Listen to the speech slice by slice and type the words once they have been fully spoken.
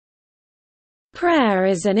Prayer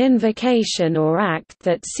is an invocation or act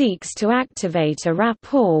that seeks to activate a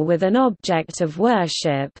rapport with an object of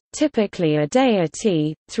worship, typically a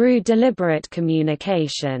deity, through deliberate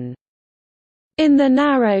communication. In the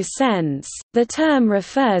narrow sense, the term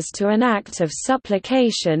refers to an act of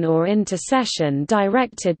supplication or intercession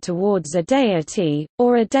directed towards a deity,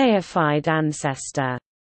 or a deified ancestor.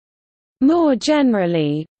 More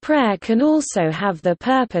generally, prayer can also have the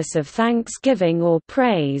purpose of thanksgiving or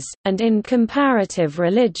praise, and in comparative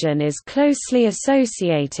religion is closely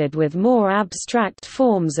associated with more abstract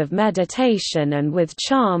forms of meditation and with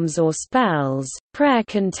charms or spells. Prayer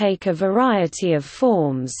can take a variety of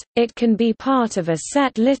forms, it can be part of a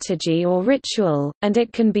set liturgy or ritual, and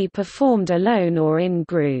it can be performed alone or in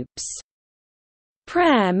groups.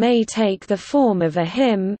 Prayer may take the form of a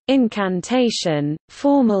hymn, incantation,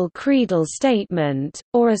 formal creedal statement,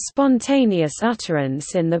 or a spontaneous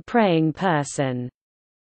utterance in the praying person.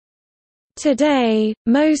 Today,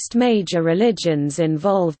 most major religions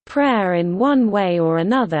involve prayer in one way or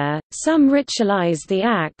another. Some ritualize the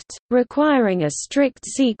act, requiring a strict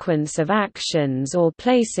sequence of actions or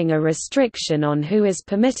placing a restriction on who is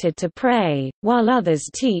permitted to pray, while others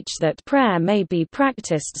teach that prayer may be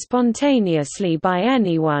practiced spontaneously by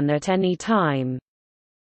anyone at any time.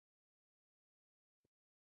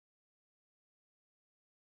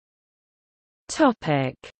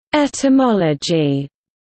 Topic: Etymology.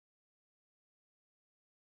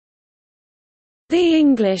 The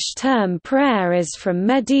English term prayer is from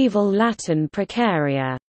medieval Latin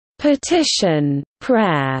praecaria, petition,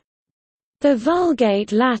 prayer. The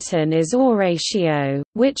Vulgate Latin is oratio,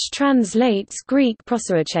 which translates Greek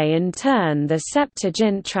proseuche, in turn the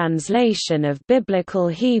Septuagint translation of Biblical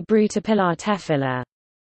Hebrew tefillah tefillah.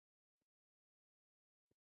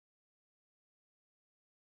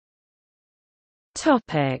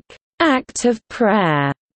 Act of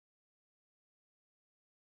prayer.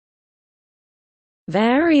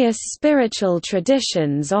 Various spiritual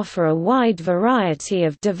traditions offer a wide variety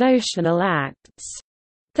of devotional acts.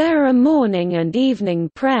 There are morning and evening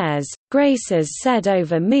prayers, graces said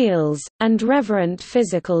over meals, and reverent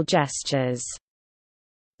physical gestures.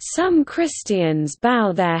 Some Christians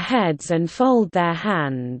bow their heads and fold their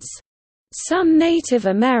hands. Some Native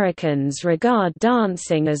Americans regard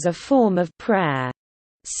dancing as a form of prayer.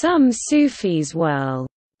 Some Sufis whirl.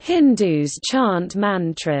 Hindus chant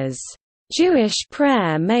mantras. Jewish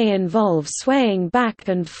prayer may involve swaying back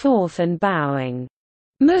and forth and bowing.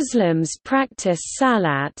 Muslims practice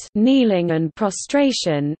salat, kneeling and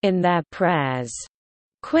prostration, in their prayers.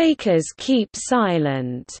 Quakers keep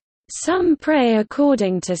silent. Some pray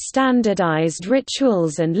according to standardized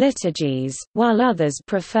rituals and liturgies, while others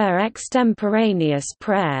prefer extemporaneous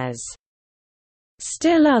prayers.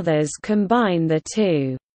 Still others combine the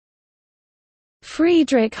two.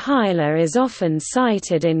 Friedrich Heiler is often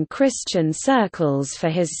cited in Christian circles for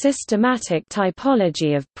his systematic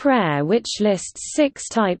typology of prayer, which lists 6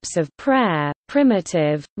 types of prayer: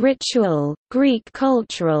 primitive, ritual, Greek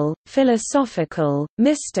cultural, philosophical,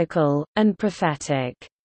 mystical, and prophetic.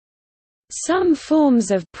 Some forms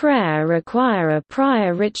of prayer require a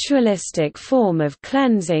prior ritualistic form of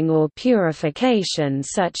cleansing or purification,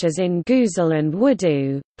 such as in ghusl and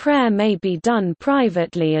wudu. Prayer may be done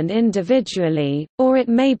privately and individually, or it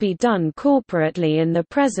may be done corporately in the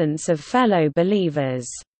presence of fellow believers.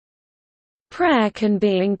 Prayer can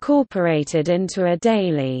be incorporated into a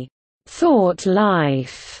daily thought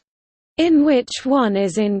life, in which one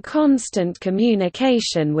is in constant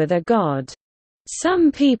communication with a God.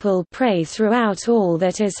 Some people pray throughout all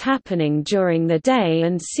that is happening during the day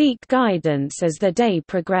and seek guidance as the day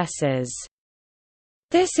progresses.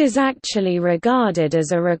 This is actually regarded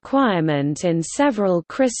as a requirement in several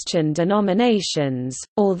Christian denominations,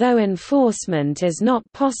 although enforcement is not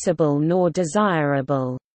possible nor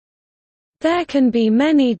desirable. There can be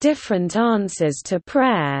many different answers to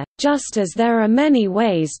prayer, just as there are many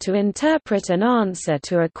ways to interpret an answer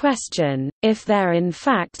to a question, if there in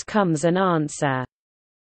fact comes an answer.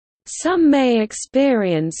 Some may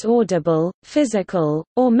experience audible, physical,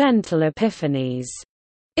 or mental epiphanies.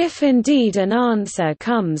 If indeed an answer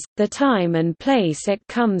comes, the time and place it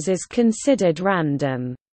comes is considered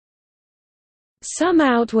random. Some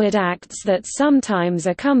outward acts that sometimes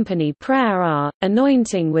accompany prayer are,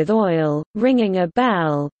 anointing with oil, ringing a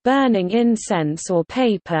bell, burning incense or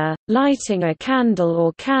paper, lighting a candle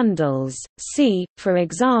or candles, see, for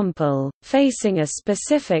example, facing a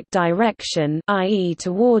specific direction, i.e.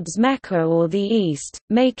 towards Mecca or the east,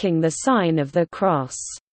 making the sign of the cross.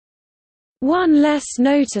 One less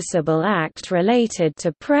noticeable act related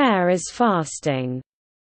to prayer is fasting.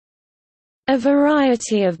 A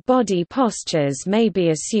variety of body postures may be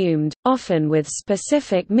assumed, often with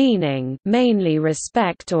specific meaning, mainly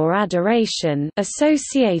respect or adoration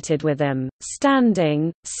associated with them: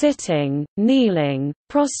 standing, sitting, kneeling,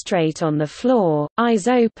 prostrate on the floor, eyes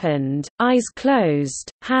opened, eyes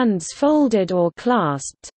closed, hands folded or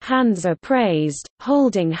clasped, hands upraised,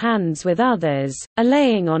 holding hands with others, a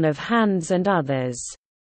laying on of hands and others.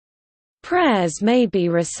 Prayers may be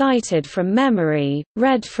recited from memory,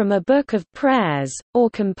 read from a book of prayers,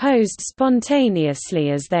 or composed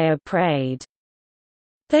spontaneously as they are prayed.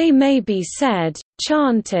 They may be said,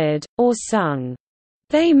 chanted, or sung.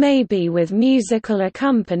 They may be with musical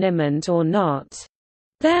accompaniment or not.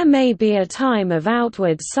 There may be a time of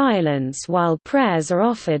outward silence while prayers are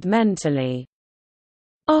offered mentally.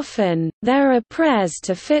 Often, there are prayers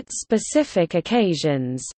to fit specific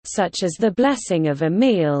occasions, such as the blessing of a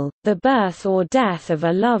meal, the birth or death of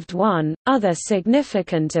a loved one, other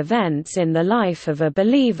significant events in the life of a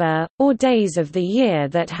believer, or days of the year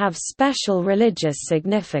that have special religious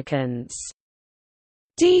significance.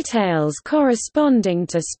 Details corresponding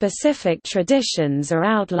to specific traditions are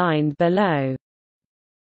outlined below.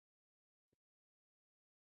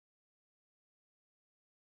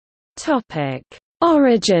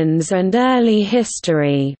 Origins and early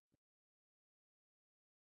history.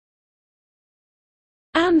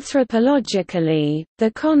 Anthropologically,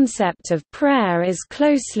 the concept of prayer is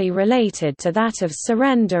closely related to that of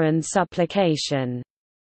surrender and supplication.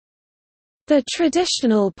 The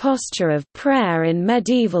traditional posture of prayer in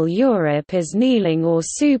medieval Europe is kneeling or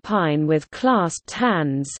supine with clasped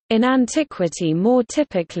hands, in antiquity more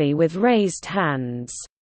typically with raised hands.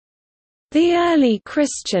 The early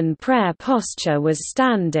Christian prayer posture was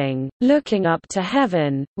standing, looking up to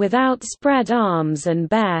heaven, with outspread arms and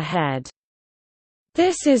bare head.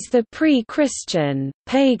 This is the pre-Christian,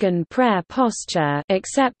 pagan prayer posture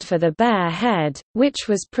except for the bare head, which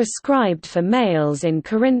was prescribed for males in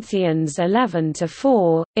Corinthians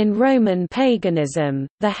 11-4. In Roman paganism,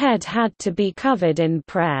 the head had to be covered in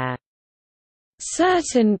prayer.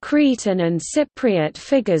 Certain Cretan and Cypriot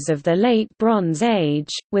figures of the Late Bronze Age,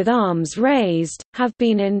 with arms raised, have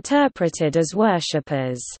been interpreted as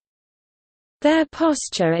worshippers. Their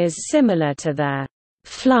posture is similar to the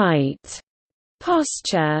flight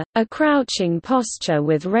posture, a crouching posture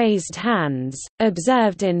with raised hands,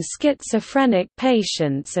 observed in schizophrenic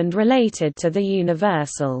patients and related to the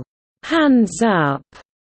universal hands up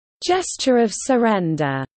gesture of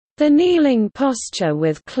surrender. The kneeling posture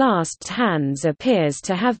with clasped hands appears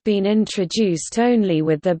to have been introduced only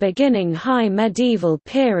with the beginning High Medieval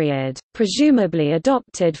period, presumably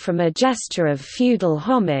adopted from a gesture of feudal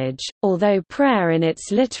homage. Although prayer in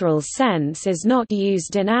its literal sense is not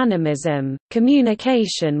used in animism,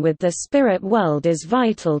 communication with the spirit world is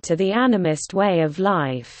vital to the animist way of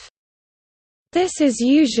life. This is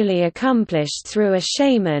usually accomplished through a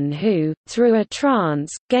shaman who, through a trance,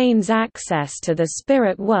 gains access to the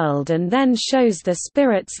spirit world and then shows the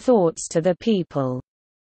spirit's thoughts to the people.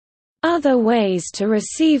 Other ways to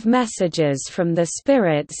receive messages from the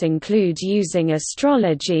spirits include using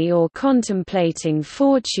astrology or contemplating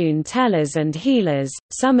fortune tellers and healers.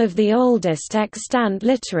 Some of the oldest extant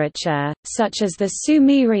literature, such as the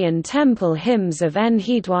Sumerian temple hymns of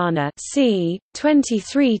Enheduanna, c.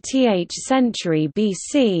 23th century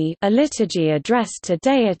BC, a liturgy addressed to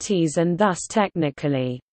deities and thus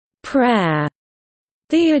technically prayer.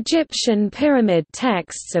 The Egyptian pyramid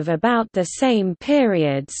texts of about the same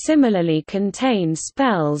period similarly contain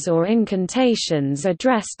spells or incantations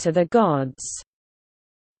addressed to the gods.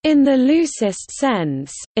 In the loosest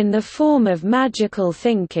sense, in the form of magical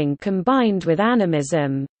thinking combined with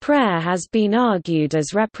animism, prayer has been argued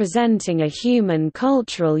as representing a human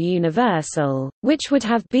cultural universal, which would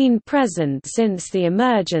have been present since the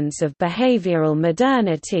emergence of behavioral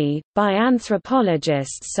modernity, by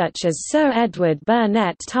anthropologists such as Sir Edward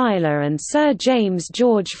Burnett Tylor and Sir James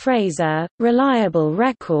George Fraser. Reliable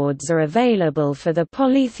records are available for the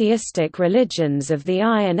polytheistic religions of the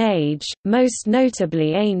Iron Age, most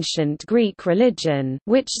notably ancient Greek religion,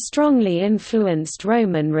 which strongly influenced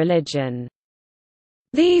Roman religion.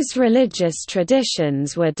 These religious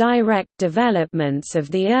traditions were direct developments of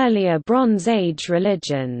the earlier Bronze Age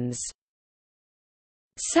religions.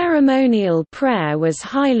 Ceremonial prayer was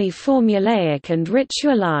highly formulaic and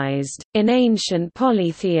ritualized. In ancient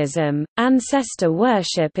polytheism, ancestor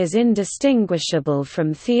worship is indistinguishable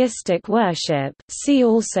from theistic worship. See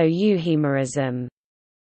also euhemerism.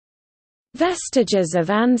 Vestiges of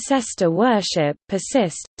ancestor worship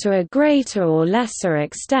persist, to a greater or lesser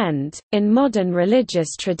extent, in modern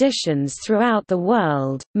religious traditions throughout the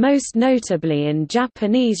world, most notably in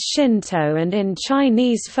Japanese Shinto and in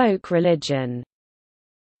Chinese folk religion.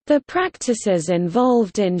 The practices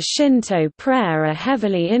involved in Shinto prayer are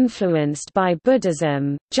heavily influenced by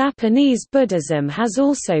Buddhism. Japanese Buddhism has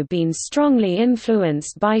also been strongly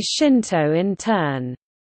influenced by Shinto in turn.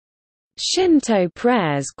 Shinto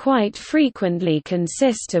prayers quite frequently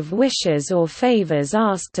consist of wishes or favors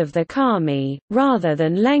asked of the kami, rather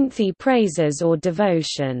than lengthy praises or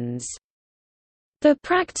devotions. The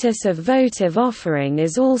practice of votive offering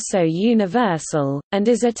is also universal, and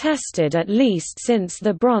is attested at least since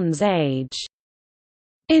the Bronze Age.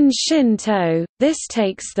 In Shinto, this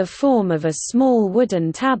takes the form of a small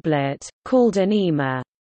wooden tablet, called an ima.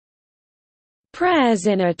 Prayers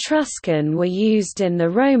in Etruscan were used in the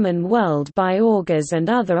Roman world by augurs and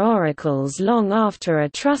other oracles long after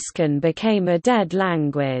Etruscan became a dead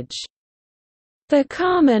language. The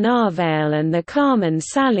Carmen Arvale and the Carmen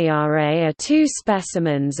Saliare are two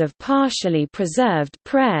specimens of partially preserved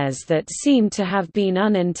prayers that seem to have been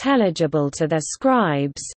unintelligible to their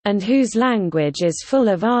scribes, and whose language is full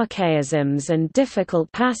of archaisms and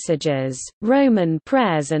difficult passages. Roman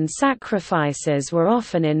prayers and sacrifices were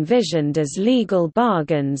often envisioned as legal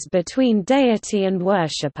bargains between deity and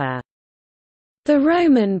worshipper. The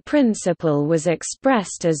Roman principle was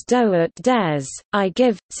expressed as do ut des, I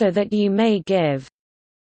give, so that you may give.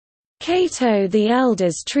 Cato the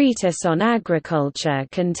Elder's treatise on agriculture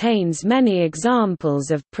contains many examples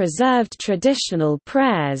of preserved traditional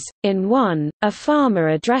prayers. In one, a farmer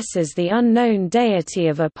addresses the unknown deity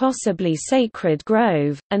of a possibly sacred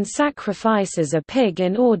grove, and sacrifices a pig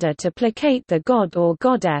in order to placate the god or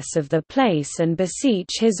goddess of the place and beseech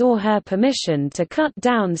his or her permission to cut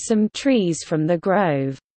down some trees from the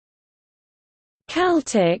grove.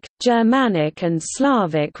 Celtic, Germanic and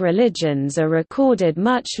Slavic religions are recorded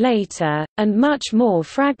much later, and much more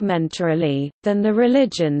fragmentarily, than the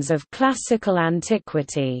religions of classical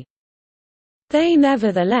antiquity. They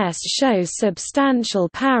nevertheless show substantial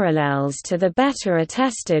parallels to the better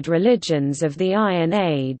attested religions of the Iron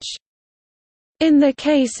Age. In the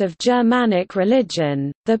case of Germanic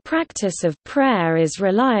religion, the practice of prayer is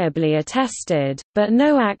reliably attested, but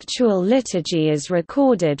no actual liturgy is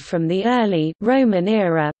recorded from the early Roman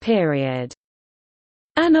era period.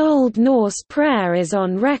 An Old Norse prayer is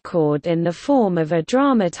on record in the form of a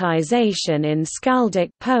dramatization in skaldic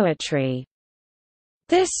poetry.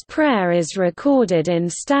 This prayer is recorded in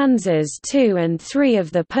stanzas 2 and 3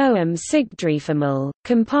 of the poem Sigdrifamal,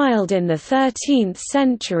 compiled in the 13th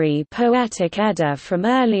century Poetic Edda from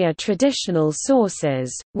earlier traditional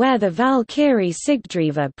sources, where the Valkyrie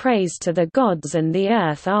Sigdriva prays to the gods and the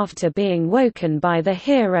earth after being woken by the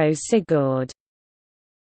hero Sigurd.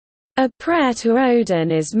 A prayer to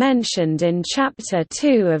Odin is mentioned in Chapter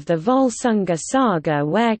 2 of the Volsunga saga,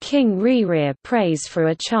 where King Rerir prays for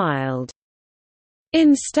a child.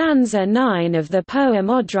 In stanza 9 of the poem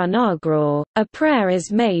Odrunagror, a prayer is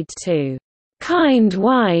made to kind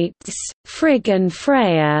wights, Frigg and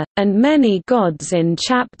Freya, and many gods in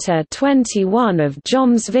Chapter 21 of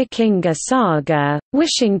Jomsvikinga saga,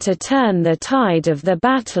 wishing to turn the tide of the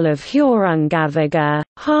Battle of Hjörungavágr.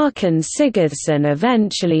 Håkon Sigurdsson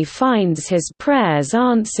eventually finds his prayers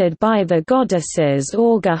answered by the goddesses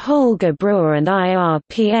Olga Holgabror and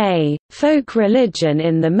Irpa. Folk religion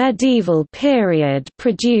in the medieval period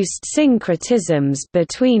produced syncretisms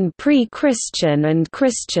between pre-Christian and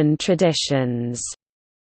Christian traditions.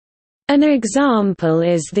 An example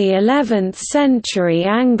is the 11th-century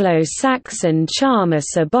Anglo-Saxon charmer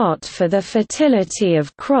sabbat for the fertility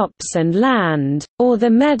of crops and land, or the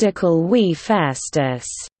medical Wee Festus.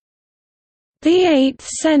 The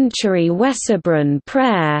 8th-century Wessobrunn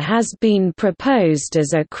prayer has been proposed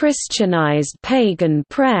as a Christianized pagan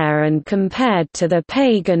prayer and compared to the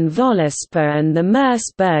pagan Völuspá and the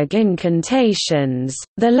Merseburg incantations,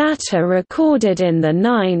 the latter recorded in the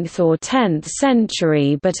 9th or 10th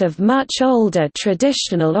century but of much older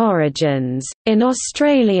traditional origins. In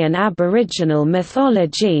Australian Aboriginal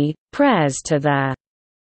mythology, prayers to the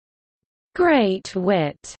Great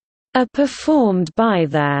Wit are performed by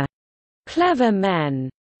the clever men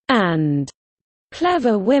and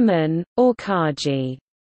clever women, or kaji.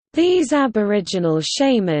 These Aboriginal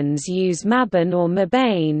shamans use maban or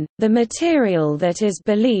mabane, the material that is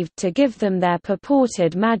believed to give them their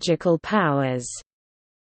purported magical powers.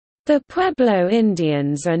 The Pueblo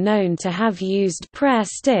Indians are known to have used prayer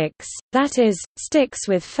sticks, that is, sticks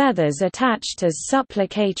with feathers attached as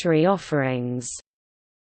supplicatory offerings.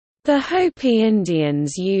 The Hopi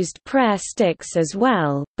Indians used prayer sticks as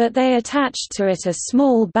well, but they attached to it a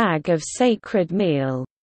small bag of sacred meal.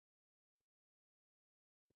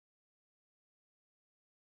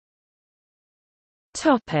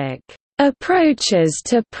 Approaches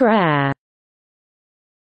to prayer.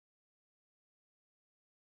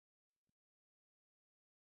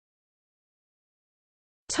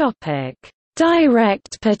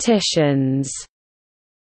 Direct petitions.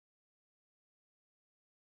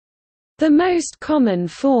 The most common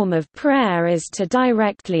form of prayer is to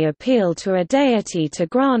directly appeal to a deity to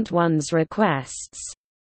grant one's requests.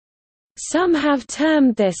 Some have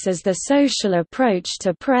termed this as the social approach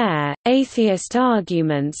to prayer. Atheist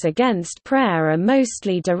arguments against prayer are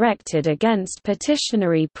mostly directed against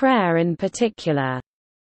petitionary prayer in particular.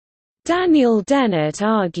 Daniel Dennett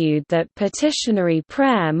argued that petitionary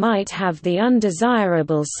prayer might have the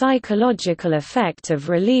undesirable psychological effect of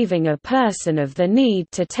relieving a person of the need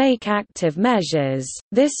to take active measures.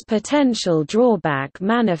 This potential drawback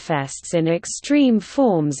manifests in extreme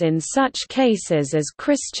forms in such cases as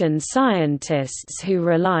Christian Scientists who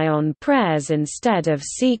rely on prayers instead of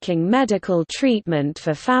seeking medical treatment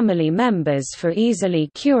for family members for easily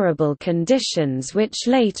curable conditions which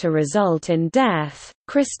later result in death.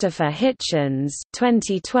 Christopher Hitchens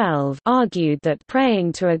 2012 argued that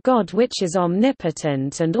praying to a God which is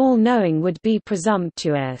omnipotent and all-knowing would be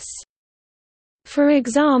presumptuous. For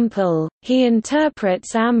example, he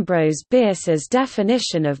interprets Ambrose Bierce's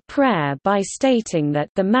definition of prayer by stating that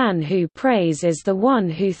the man who prays is the one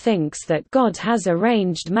who thinks that God has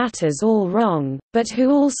arranged matters all wrong, but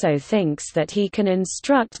who also thinks that he can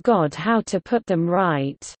instruct God how to put them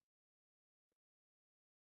right.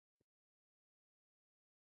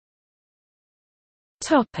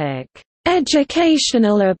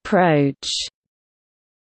 Educational approach.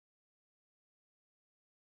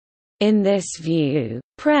 In this view,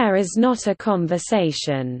 prayer is not a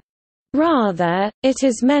conversation. Rather, it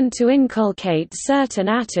is meant to inculcate certain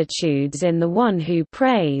attitudes in the one who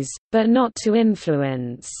prays, but not to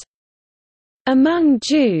influence. Among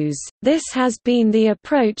Jews, this has been the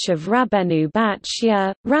approach of Rabbeinu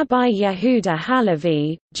Batshya, Rabbi Yehuda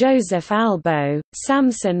Halevi, Joseph Albo,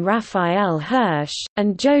 Samson Raphael Hirsch,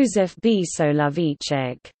 and Joseph B.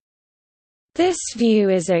 Soloveitchik. This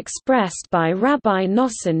view is expressed by Rabbi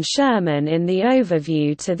Nosson Sherman in the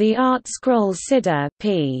overview to the Art Scroll Siddur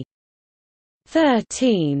p.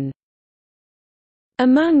 13.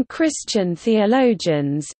 Among Christian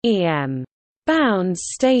theologians, E.M. Bounds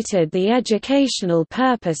stated the educational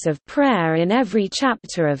purpose of prayer in every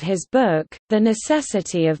chapter of his book, The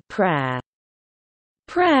Necessity of Prayer.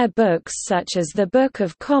 Prayer books such as the Book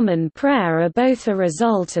of Common Prayer are both a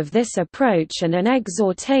result of this approach and an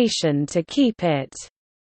exhortation to keep it.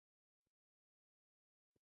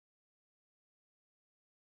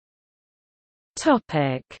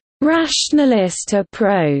 Rationalist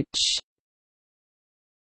approach.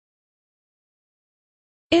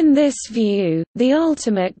 In this view, the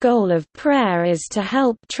ultimate goal of prayer is to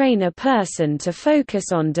help train a person to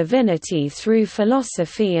focus on divinity through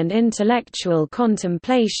philosophy and intellectual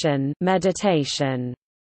contemplation, meditation.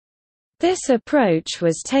 This approach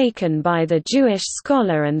was taken by the Jewish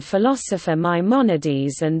scholar and philosopher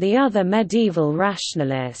Maimonides and the other medieval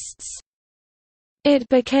rationalists. It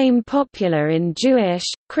became popular in Jewish,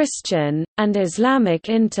 Christian, and Islamic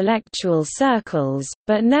intellectual circles,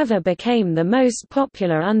 but never became the most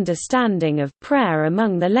popular understanding of prayer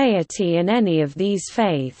among the laity in any of these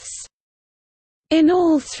faiths. In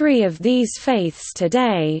all three of these faiths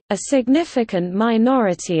today, a significant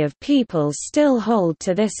minority of people still hold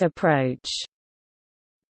to this approach.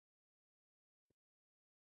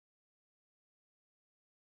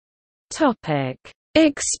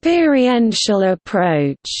 Experiential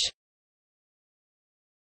approach.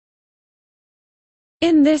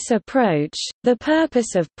 In this approach, the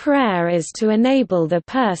purpose of prayer is to enable the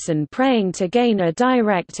person praying to gain a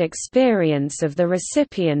direct experience of the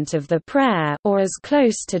recipient of the prayer, or as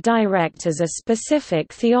close to direct as a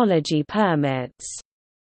specific theology permits.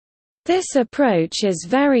 This approach is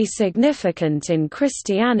very significant in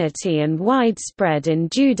Christianity and widespread in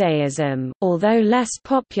Judaism, although less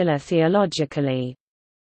popular theologically.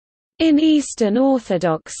 In Eastern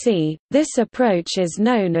Orthodoxy, this approach is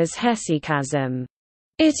known as hesychasm.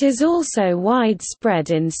 It is also widespread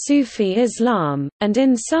in Sufi Islam, and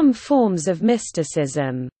in some forms of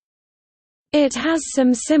mysticism. It has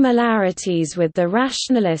some similarities with the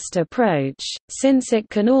rationalist approach, since it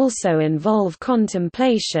can also involve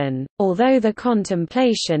contemplation, although the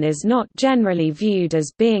contemplation is not generally viewed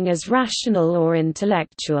as being as rational or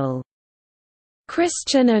intellectual.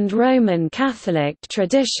 Christian and Roman Catholic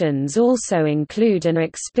traditions also include an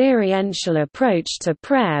experiential approach to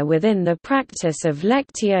prayer within the practice of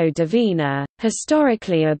Lectio Divina,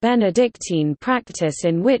 historically a Benedictine practice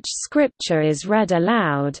in which scripture is read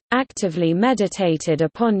aloud, actively meditated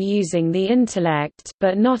upon using the intellect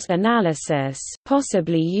but not analysis,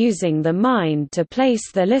 possibly using the mind to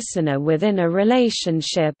place the listener within a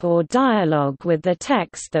relationship or dialogue with the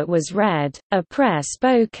text that was read, a prayer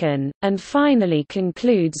spoken, and finally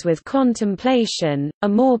concludes with contemplation, a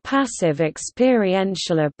more passive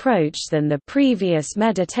experiential approach than the previous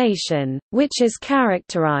meditation, which is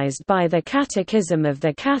characterized by the Catechism of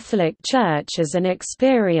the Catholic Church as an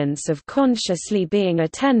experience of consciously being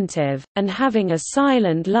attentive, and having a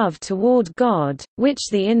silent love toward God, which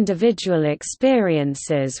the individual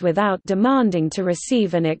experiences without demanding to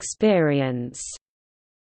receive an experience.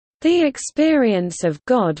 The experience of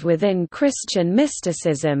God within Christian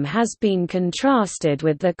mysticism has been contrasted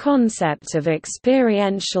with the concept of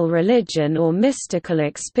experiential religion or mystical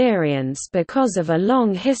experience because of a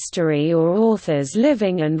long history or authors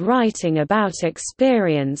living and writing about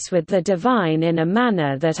experience with the divine in a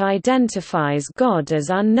manner that identifies God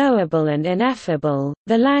as unknowable and ineffable.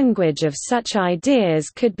 The language of such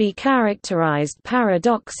ideas could be characterized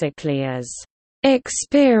paradoxically as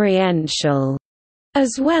experiential,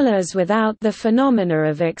 as well as without the phenomena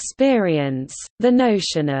of experience. The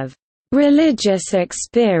notion of religious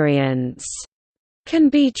experience can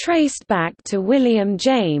be traced back to William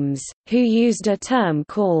James, who used a term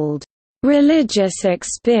called religious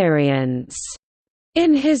experience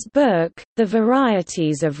in his book, The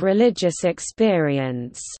Varieties of Religious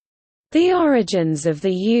Experience. The origins of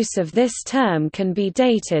the use of this term can be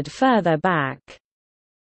dated further back.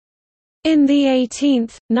 In the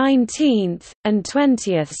 18th, 19th, and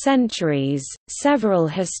 20th centuries, several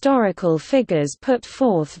historical figures put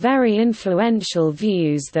forth very influential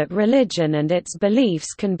views that religion and its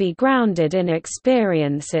beliefs can be grounded in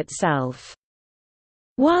experience itself.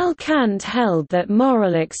 While Kant held that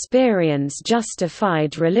moral experience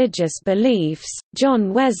justified religious beliefs,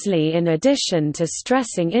 John Wesley, in addition to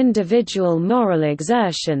stressing individual moral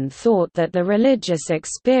exertion, thought that the religious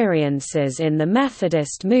experiences in the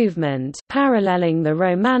Methodist movement, paralleling the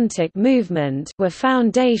Romantic movement, were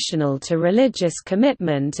foundational to religious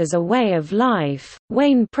commitment as a way of life.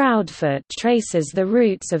 Wayne Proudfoot traces the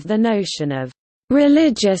roots of the notion of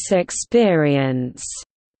religious experience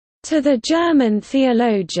to the German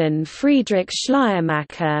theologian Friedrich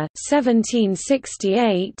Schleiermacher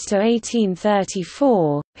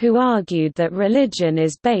 (1768–1834), who argued that religion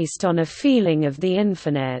is based on a feeling of the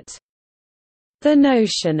infinite. The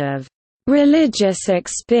notion of religious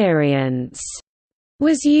experience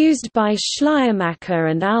was used by Schleiermacher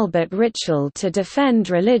and Albert Ritschl to defend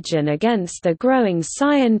religion against the growing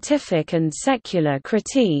scientific and secular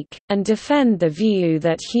critique, and defend the view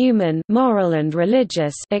that human moral and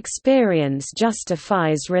religious experience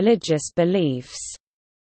justifies religious beliefs.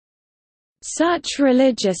 Such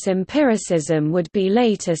religious empiricism would be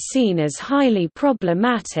later seen as highly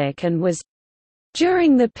problematic and was,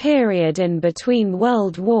 during the period in between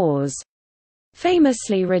world wars,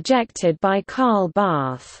 famously rejected by Karl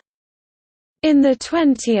Barth. In the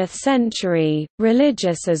 20th century,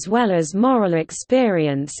 religious as well as moral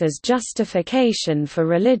experience as justification for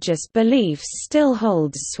religious beliefs still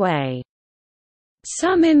holds sway.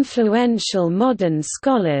 Some influential modern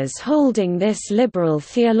scholars holding this liberal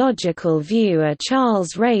theological view are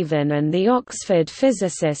Charles Raven and the Oxford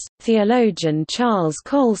physicist, theologian Charles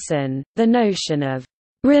Colson. The notion of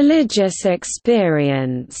religious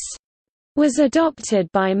experience was adopted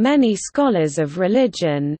by many scholars of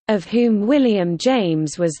religion, of whom William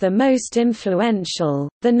James was the most influential.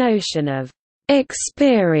 The notion of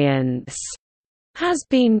experience has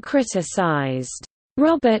been criticized.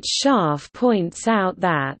 Robert Scharf points out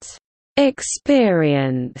that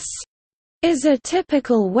experience is a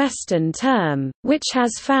typical Western term, which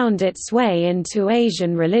has found its way into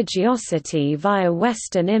Asian religiosity via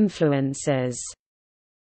Western influences.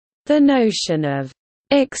 The notion of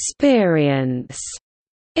experience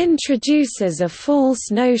introduces a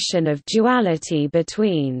false notion of duality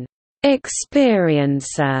between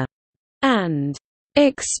experiencer and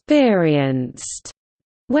experienced,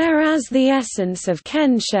 whereas the essence of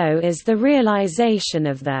Kensho is the realization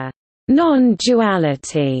of the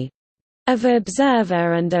non-duality of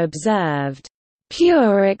observer and observed.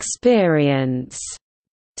 Pure experience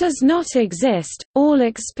does not exist. All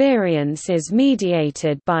experience is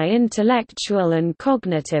mediated by intellectual and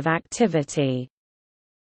cognitive activity.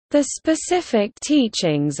 The specific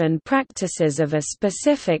teachings and practices of a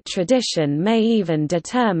specific tradition may even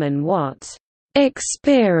determine what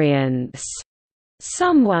experience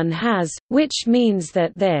someone has, which means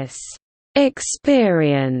that this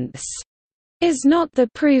experience is not the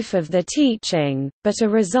proof of the teaching, but a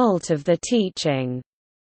result of the teaching.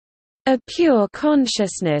 A pure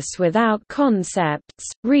consciousness without concepts,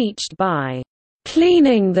 reached by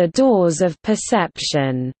cleaning the doors of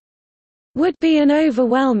perception, would be an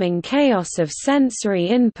overwhelming chaos of sensory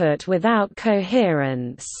input without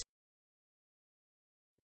coherence.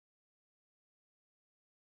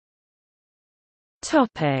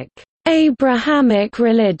 Abrahamic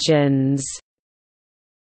religions.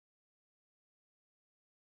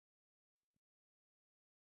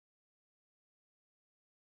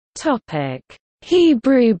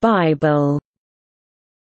 Hebrew Bible.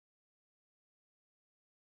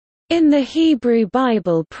 In the Hebrew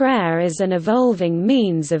Bible, prayer is an evolving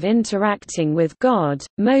means of interacting with God,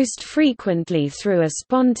 most frequently through a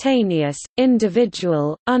spontaneous,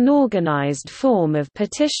 individual, unorganized form of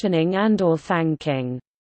petitioning and/or thanking.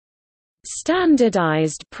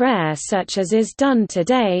 Standardized prayer such as is done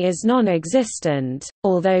today is non-existent,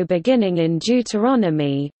 although beginning in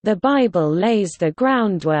Deuteronomy, the Bible lays the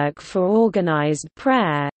groundwork for organized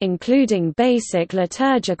prayer, including basic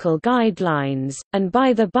liturgical guidelines, and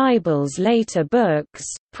by the Bible's later books,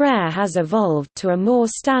 prayer has evolved to a more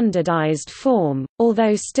standardized form,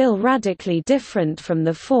 although still radically different from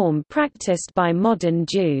the form practiced by modern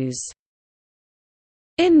Jews.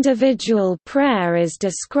 Individual prayer is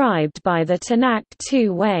described by the Tanakh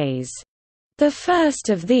two ways. The first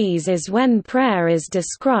of these is when prayer is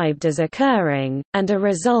described as occurring, and a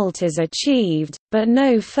result is achieved, but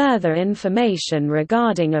no further information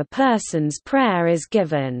regarding a person's prayer is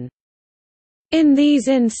given. In these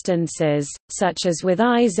instances, such as with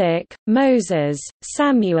Isaac, Moses,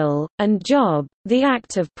 Samuel, and Job, the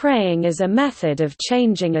act of praying is a method of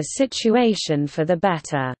changing a situation for the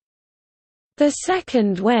better. The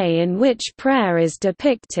second way in which prayer is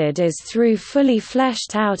depicted is through fully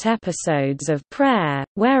fleshed-out episodes of prayer,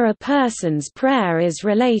 where a person's prayer is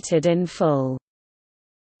related in full.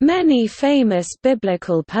 Many famous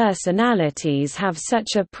biblical personalities have such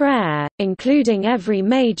a prayer, including every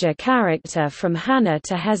major character from Hannah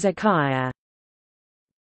to Hezekiah.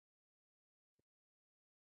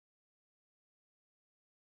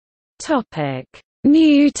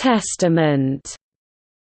 New Testament.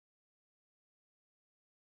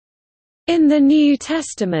 In the New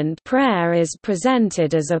Testament, prayer is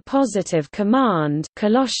presented as a positive command.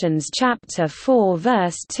 Colossians chapter 4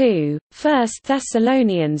 verse 2, 1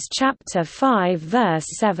 Thessalonians chapter 5 verse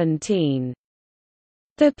 17.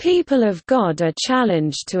 The people of God are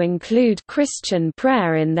challenged to include Christian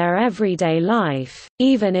prayer in their everyday life,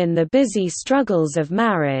 even in the busy struggles of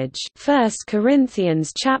marriage. 1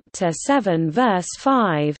 Corinthians chapter 7 verse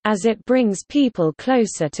 5, as it brings people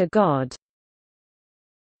closer to God.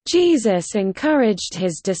 Jesus encouraged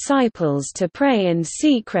his disciples to pray in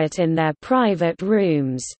secret in their private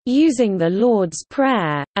rooms, using the Lord's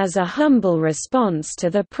Prayer, as a humble response to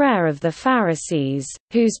the prayer of the Pharisees,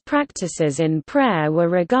 whose practices in prayer were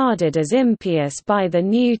regarded as impious by the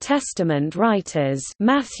New Testament writers.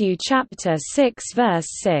 Matthew chapter 6 verse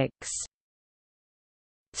 6.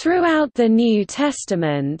 Throughout the New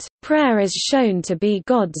Testament, prayer is shown to be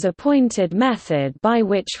God's appointed method by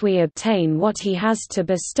which we obtain what he has to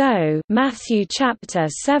bestow. Matthew chapter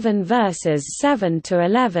 7 verses 7 to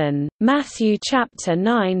 11, Matthew chapter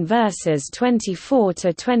 9 verses 24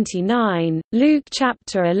 to 29, Luke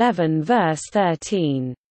chapter 11 verse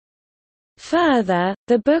 13. Further,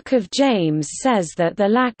 the Book of James says that the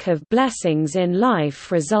lack of blessings in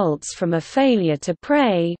life results from a failure to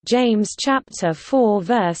pray. James chapter 4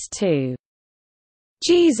 verse 2.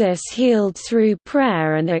 Jesus healed through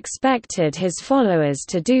prayer and expected his followers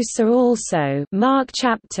to do so also. Mark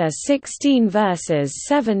chapter 16 verses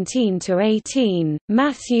 17 to 18,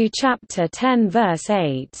 Matthew chapter 10 verse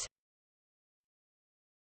 8.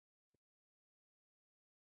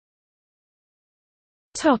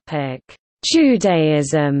 Topic: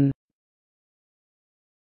 Judaism.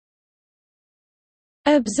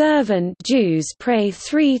 Observant Jews pray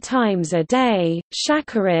 3 times a day,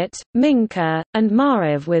 Shacharit, Mincha, and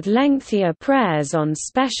Ma'ariv, with lengthier prayers on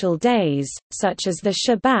special days, such as the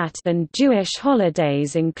Shabbat and Jewish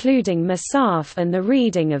holidays including Musaf and the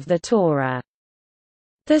reading of the Torah.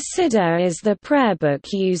 The Siddur is the prayer book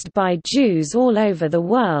used by Jews all over the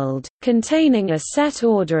world, containing a set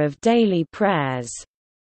order of daily prayers.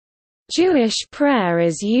 Jewish prayer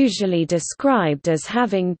is usually described as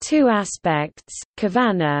having 2 aspects,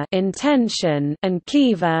 kavana, intention, and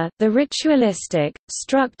kiva, the ritualistic,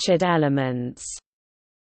 structured elements.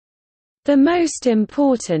 The most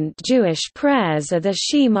important Jewish prayers are the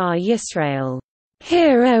Shema Yisrael,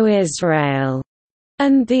 Hear O Israel,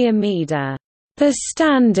 and the Amida, the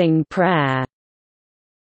standing prayer.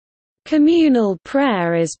 Communal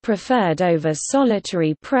prayer is preferred over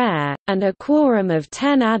solitary prayer, and a quorum of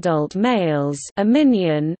 10 adult males, a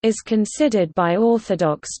minyan, is considered by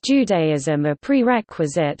Orthodox Judaism a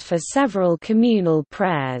prerequisite for several communal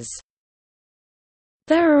prayers.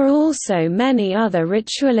 There are also many other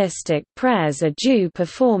ritualistic prayers a Jew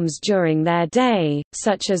performs during their day,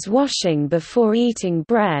 such as washing before eating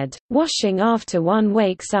bread, washing after one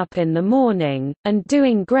wakes up in the morning, and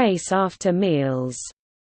doing grace after meals.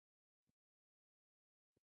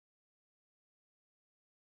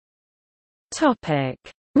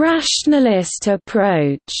 Rationalist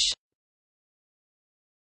approach.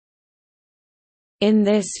 In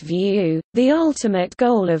this view, the ultimate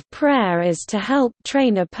goal of prayer is to help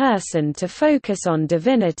train a person to focus on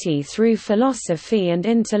divinity through philosophy and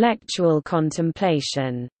intellectual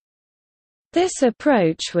contemplation. This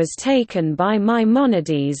approach was taken by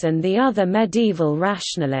Maimonides and the other medieval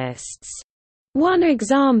rationalists. One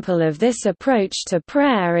example of this approach to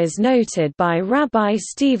prayer is noted by Rabbi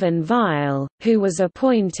Stephen Weil, who was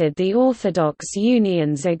appointed the Orthodox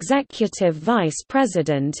Union's executive vice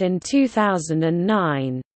president in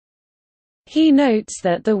 2009. He notes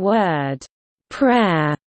that the word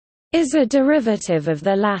prayer is a derivative of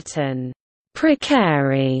the Latin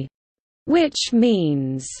precare, which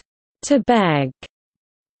means to beg.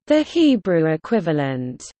 The Hebrew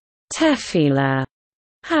equivalent tefillah,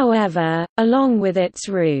 however, along with its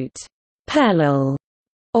root pelel,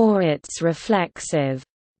 or its reflexive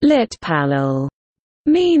litpalel,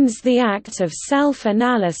 means the act of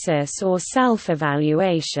self-analysis or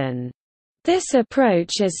self-evaluation. This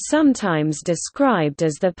approach is sometimes described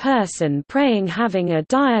as the person praying having a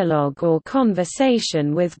dialogue or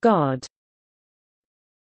conversation with God.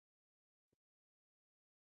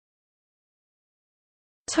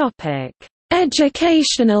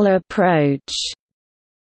 Educational approach.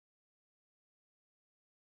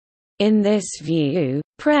 In this view,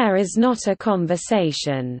 prayer is not a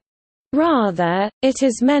conversation. Rather, it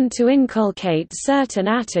is meant to inculcate certain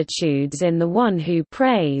attitudes in the one who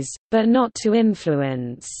prays, but not to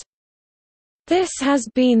influence. This has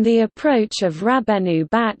been the approach of Rabbeinu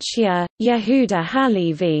Batya, Yehuda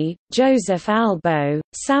Halevi, Joseph Albo,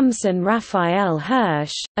 Samson Raphael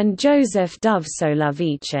Hirsch, and Joseph Dov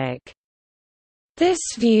Soloveitchik. This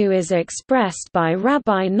view is expressed by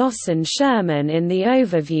Rabbi Nosson Sherman in the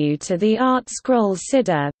overview to the Art Scroll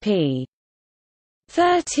Siddur p.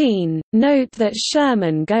 13. Note that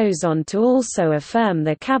Sherman goes on to also affirm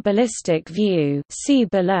the Kabbalistic view. See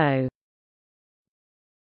below.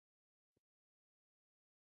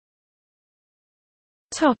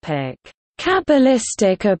 Topic: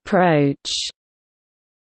 Kabbalistic approach.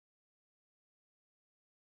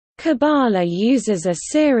 Kabbalah uses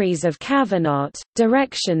a series of kavanot,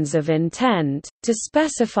 directions of intent, to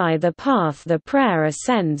specify the path the prayer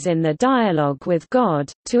ascends in the dialogue with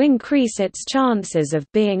God, to increase its chances of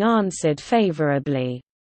being answered favorably.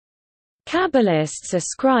 Kabbalists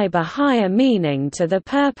ascribe a higher meaning to the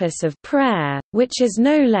purpose of prayer, which is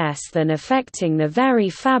no less than affecting the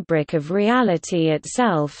very fabric of reality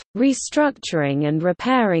itself, restructuring and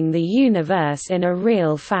repairing the universe in a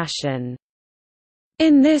real fashion.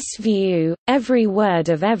 In this view, every word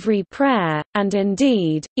of every prayer, and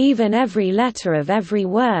indeed, even every letter of every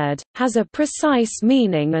word, has a precise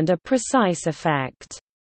meaning and a precise effect.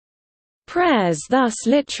 Prayers thus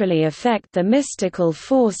literally affect the mystical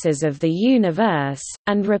forces of the universe,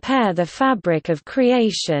 and repair the fabric of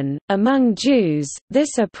creation. Among Jews,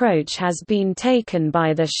 this approach has been taken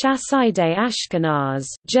by the Chassidei Ashkenaz,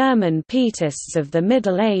 German Pietists of the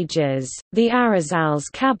Middle Ages, the Arizal's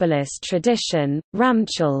Kabbalist tradition,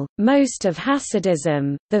 Ramchal, most of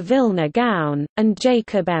Hasidism, the Vilna Gaon, and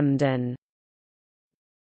Jacob Emden.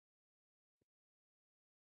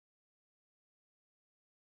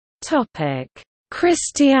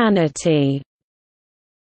 Christianity.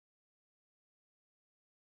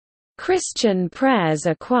 Christian prayers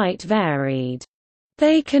are quite varied.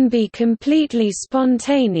 They can be completely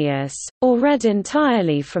spontaneous, or read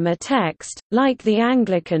entirely from a text, like the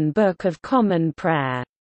Anglican Book of Common Prayer.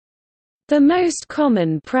 The most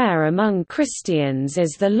common prayer among Christians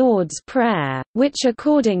is the Lord's Prayer, which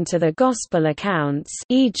according to the Gospel accounts,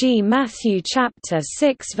 e.g. Matthew chapter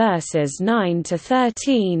 6 verses 9 to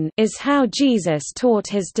 13, is how Jesus taught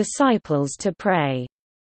his disciples to pray.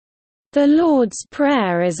 The Lord's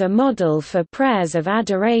Prayer is a model for prayers of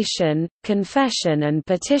adoration, confession and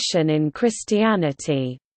petition in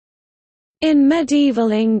Christianity. In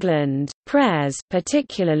medieval England, prayers,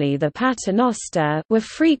 particularly the Paternoster, were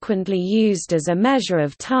frequently used as a measure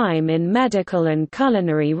of time in medical and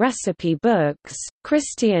culinary recipe books.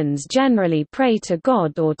 Christians generally pray to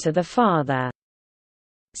God or to the Father.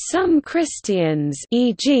 Some Christians,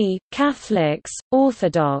 e.g., Catholics,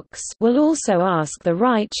 Orthodox, will also ask the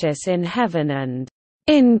righteous in heaven and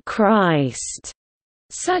in Christ,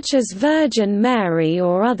 such as Virgin Mary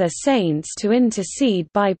or other saints, to intercede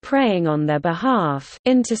by praying on their behalf.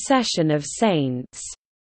 Intercession of saints.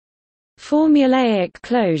 Formulaic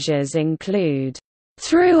closures include,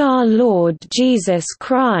 "Through our Lord Jesus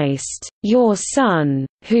Christ, your Son,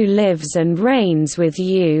 who lives and reigns with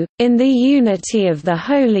you, in the unity of the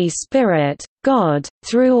Holy Spirit, God,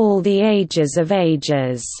 through all the ages of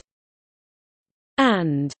ages,"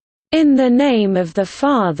 and "In the name of the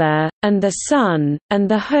Father, and the Son, and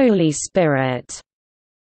the Holy Spirit."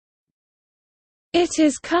 It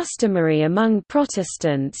is customary among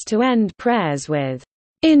Protestants to end prayers with,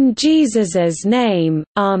 "In Jesus' name,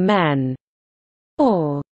 Amen,"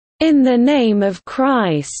 or "In the name of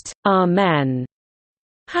Christ, Amen."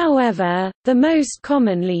 However, the most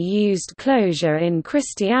commonly used closure in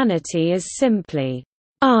Christianity is simply,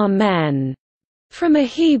 "Amen," from a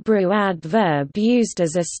Hebrew adverb used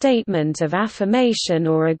as a statement of affirmation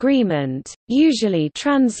or agreement, usually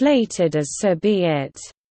translated as "so be it."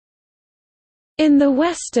 In the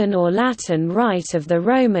Western or Latin Rite of the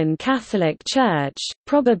Roman Catholic Church,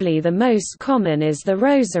 probably the most common is the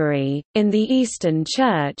Rosary. In the Eastern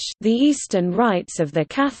Church, the Eastern rites of the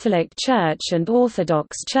Catholic Church and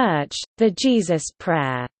Orthodox Church, the Jesus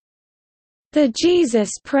Prayer. The Jesus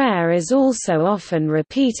Prayer is also often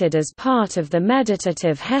repeated as part of the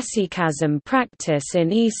meditative hesychasm practice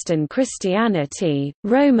in Eastern Christianity.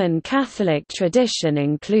 Roman Catholic tradition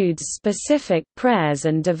includes specific prayers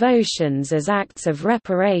and devotions as acts of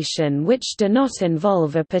reparation which do not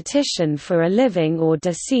involve a petition for a living or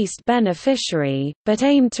deceased beneficiary, but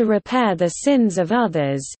aim to repair the sins of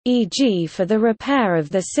others, e.g., for the repair of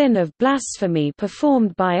the sin of blasphemy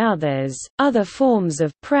performed by others. Other forms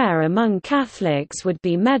of prayer among Catholics would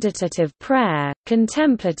be meditative prayer,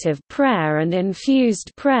 contemplative prayer and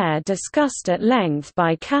infused prayer, discussed at length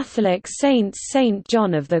by Catholic saints Saint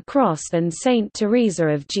John of the Cross and Saint Teresa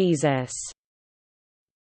of Jesus.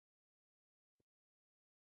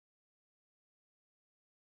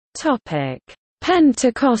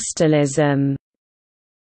 Pentecostalism.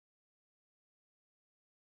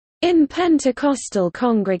 In Pentecostal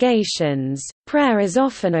congregations, prayer is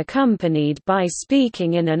often accompanied by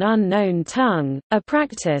speaking in an unknown tongue, a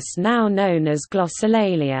practice now known as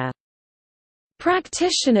glossolalia.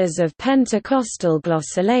 Practitioners of Pentecostal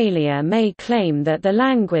glossolalia may claim that the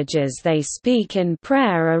languages they speak in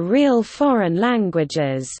prayer are real foreign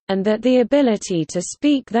languages, and that the ability to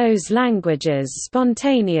speak those languages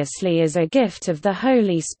spontaneously is a gift of the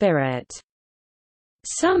Holy Spirit.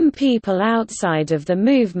 Some people outside of the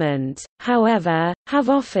movement, however, have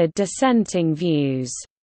offered dissenting views.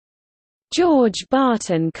 George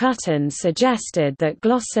Barton Cutton suggested that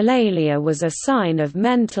glossolalia was a sign of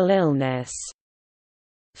mental illness.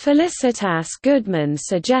 Felicitas Goodman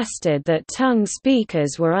suggested that tongue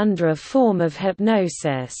speakers were under a form of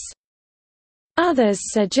hypnosis. Others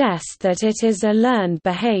suggest that it is a learned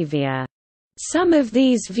behavior. Some of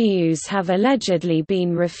these views have allegedly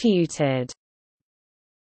been refuted.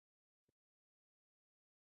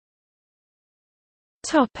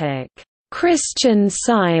 Christian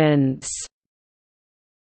Science.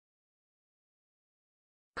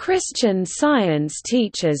 Christian Science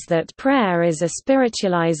teaches that prayer is a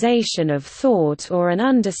spiritualization of thought or an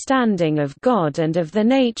understanding of God and of the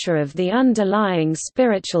nature of the underlying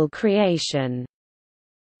spiritual creation.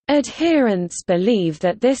 Adherents believe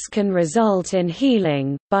that this can result in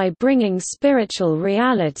healing, by bringing spiritual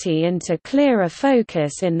reality into clearer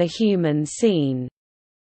focus in the human scene.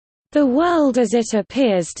 The world as it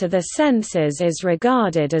appears to the senses is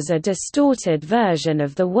regarded as a distorted version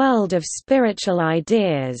of the world of spiritual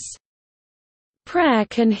ideas. Prayer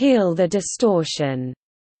can heal the distortion.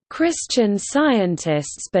 Christian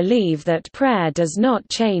scientists believe that prayer does not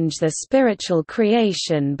change the spiritual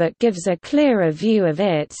creation but gives a clearer view of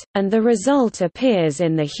it, and the result appears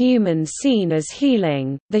in the human scene as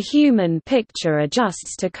healing. The human picture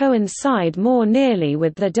adjusts to coincide more nearly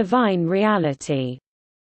with the divine reality.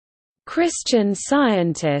 Christian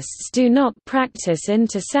scientists do not practice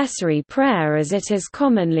intercessory prayer as it is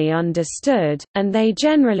commonly understood, and they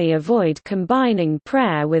generally avoid combining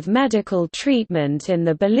prayer with medical treatment in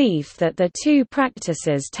the belief that the two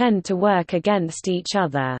practices tend to work against each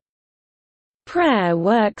other. Prayer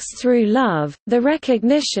works through love, the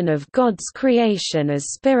recognition of God's creation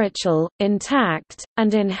as spiritual, intact,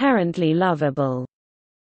 and inherently lovable.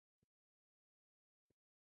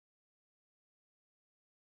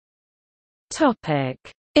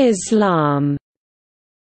 Islam.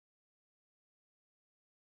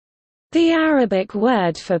 The Arabic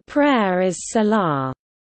word for prayer is salah.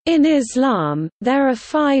 In Islam, there are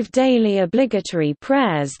 5 daily obligatory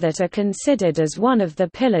prayers that are considered as one of the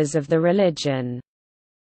pillars of the religion.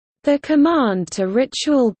 The command to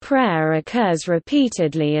ritual prayer occurs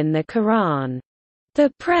repeatedly in the Quran.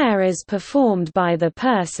 The prayer is performed by the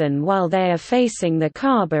person while they are facing the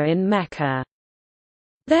Kaaba in Mecca.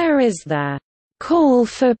 There is the call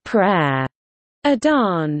for prayer,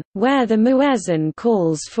 adhan, where the muezzin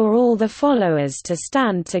calls for all the followers to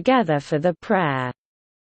stand together for the prayer.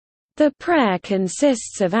 The prayer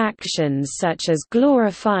consists of actions such as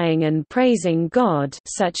glorifying and praising God,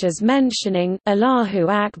 such as mentioning Allahu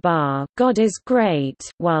Akbar, God is great,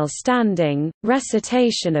 while standing,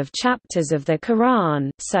 recitation of chapters of the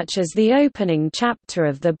Quran, such as the opening chapter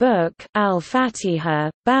of the book, Al-Fatiha,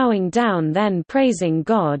 bowing down then praising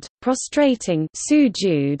God, prostrating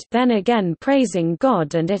sujud, then again praising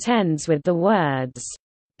God, and it ends with the words,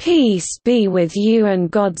 "Peace be with you and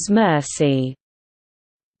God's mercy."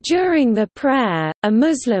 During the prayer, a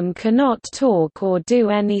Muslim cannot talk or do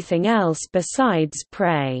anything else besides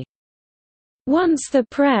pray. Once the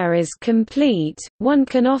prayer is complete, one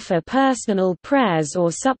can offer personal prayers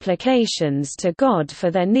or supplications to God for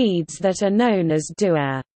their needs that are known as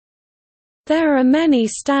dua. There are many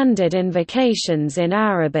standard invocations in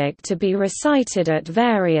Arabic to be recited at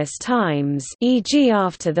various times, e.g.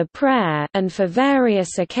 after the prayer, and for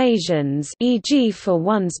various occasions, e.g. for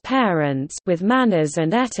one's parents, with manners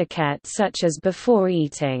and etiquette such as before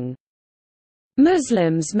eating.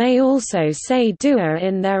 Muslims may also say dua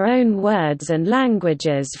in their own words and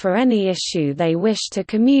languages for any issue they wish to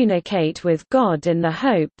communicate with God in the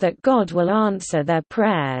hope that God will answer their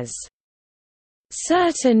prayers.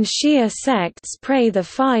 Certain Shia sects pray the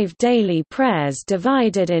 5 daily prayers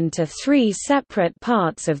divided into 3 separate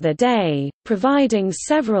parts of the day, providing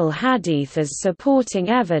several hadith as supporting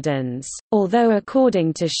evidence, although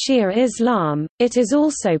according to Shia Islam, it is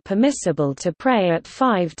also permissible to pray at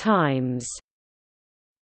 5 times.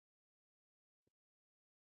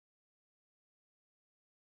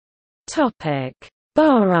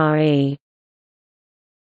 Bahá'í.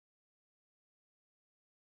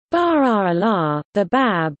 Baha'u'llah, the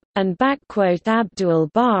Bab, and Abdul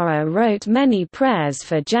Baha wrote many prayers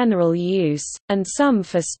for general use, and some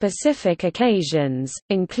for specific occasions,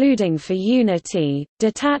 including for unity,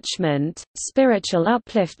 detachment, spiritual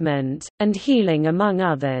upliftment, and healing among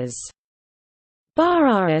others.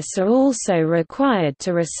 Baha'is are also required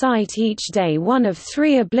to recite each day one of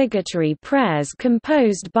 3 obligatory prayers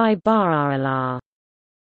composed by Baha'u'llah.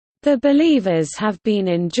 The believers have been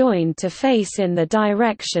enjoined to face in the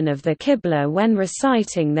direction of the Qibla when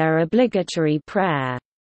reciting their obligatory prayer.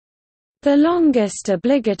 The longest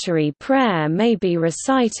obligatory prayer may be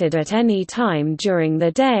recited at any time during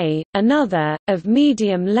the day, another, of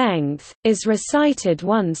medium length, is recited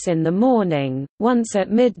once in the morning, once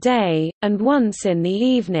at midday, and once in the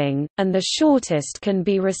evening, and the shortest can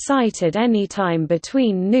be recited any time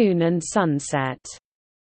between noon and sunset.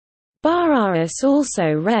 Baha'is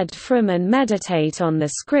also read from and meditate on the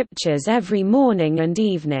scriptures every morning and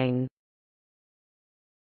evening.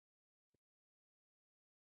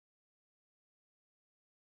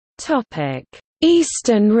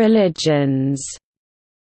 Eastern religions.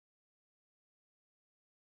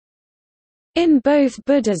 In both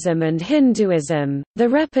Buddhism and Hinduism, the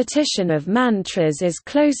repetition of mantras is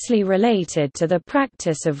closely related to the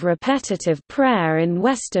practice of repetitive prayer in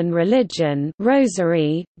Western religion,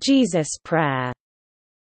 rosary, Jesus prayer.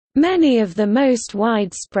 Many of the most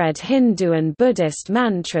widespread Hindu and Buddhist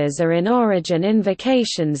mantras are in origin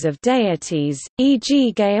invocations of deities,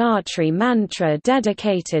 e.g. Gayatri mantra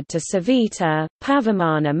dedicated to Savita,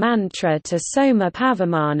 Pavamana mantra to Soma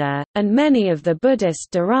Pavamana, and many of the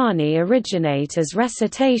Buddhist dharani originate as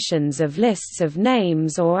recitations of lists of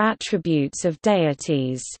names or attributes of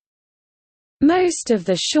deities. Most of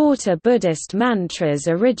the shorter Buddhist mantras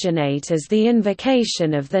originate as the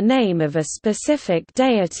invocation of the name of a specific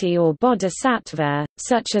deity or bodhisattva,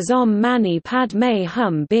 such as Om Mani Padme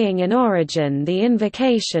Hum being in origin the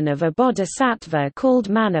invocation of a bodhisattva called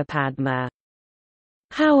Manapadma.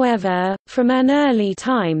 However, from an early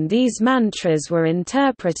time these mantras were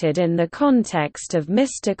interpreted in the context of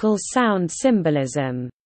mystical sound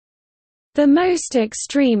symbolism. The most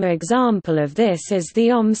extreme example of this is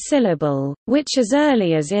the Om syllable, which as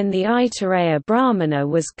early as in the Aitareya Brahmana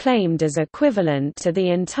was claimed as equivalent to the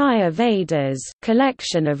entire Vedas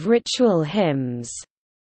collection of ritual hymns.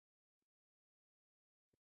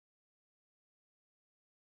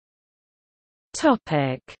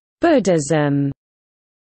 Buddhism.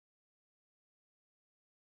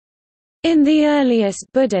 In the earliest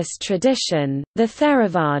Buddhist tradition, the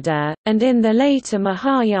Theravada, and in the later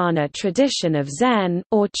Mahayana tradition of Zen,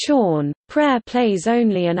 or Chan, prayer plays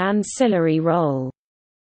only an ancillary role.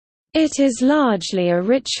 It is largely a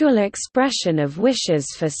ritual expression of wishes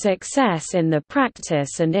for success in the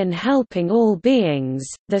practice and in helping all beings.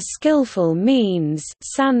 The skillful means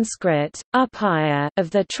 (Sanskrit, upaya)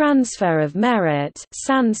 of the transfer of merit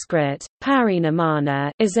 (Sanskrit,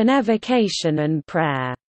 parinamana) is an evocation and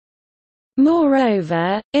prayer.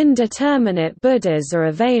 Moreover, indeterminate Buddhas are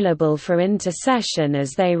available for intercession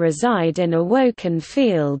as they reside in awoken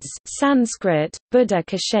fields (Sanskrit, Buddha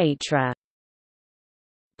Kshetra).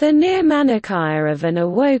 The nirmanakaya of an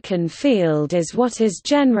awoken field is what is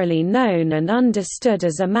generally known and understood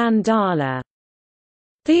as a mandala.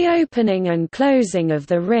 The opening and closing of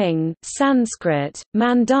the ring (Sanskrit,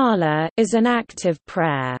 mandala) is an active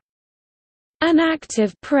prayer. An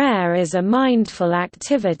active prayer is a mindful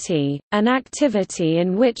activity, an activity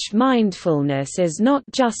in which mindfulness is not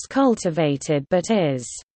just cultivated but is.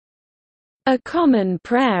 A common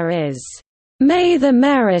prayer is, "May the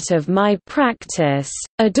merit of my practice,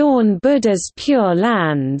 adorn Buddha's pure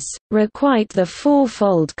lands, requite the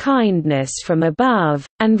fourfold kindness from above,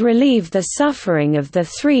 and relieve the suffering of the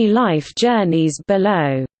three life journeys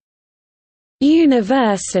below."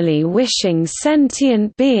 Universally wishing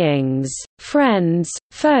sentient beings, friends,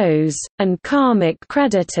 foes, and karmic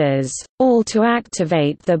creditors, all to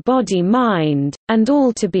activate the body-mind, and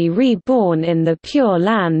all to be reborn in the pure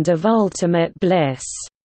land of ultimate bliss.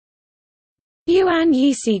 Yuan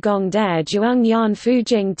Yisi Gongde Zhuang Yan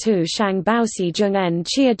Fujing Tu Shang Baosi Zhungen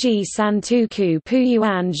Chia Ji San Tu Ku Pu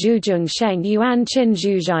Yuan Zhuzheng Sheng Yuan Qin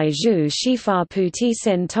Zhuzhai Zhu Shifa Puti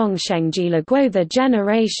Sin Tong Sheng Ji Laguo. The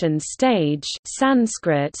generation stage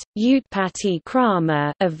Sanskrit, Utpatti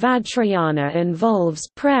Krama of Vajrayana involves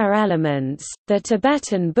prayer elements. The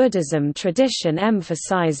Tibetan Buddhism tradition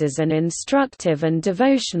emphasizes an instructive and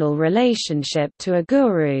devotional relationship to a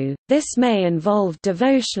guru. This may involve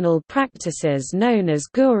devotional practices known as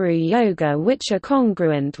guru yoga which are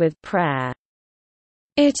congruent with prayer.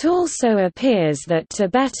 It also appears that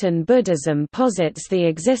Tibetan Buddhism posits the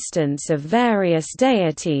existence of various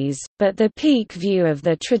deities, but the peak view of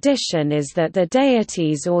the tradition is that the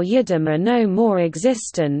deities or yidam are no more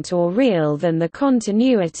existent or real than the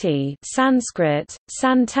continuity Sanskrit,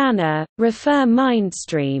 santana, refer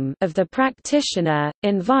mindstream of the practitioner,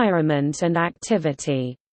 environment and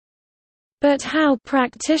activity. But how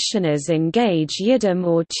practitioners engage yidam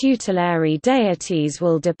or tutelary deities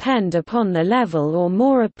will depend upon the level or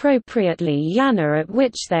more appropriately jhana at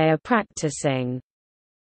which they are practicing.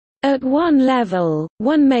 At one level,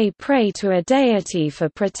 one may pray to a deity for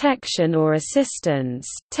protection or assistance,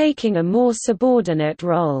 taking a more subordinate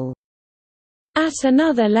role. At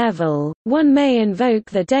another level, one may invoke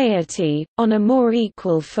the deity, on a more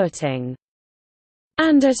equal footing.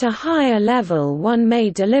 And at a higher level one may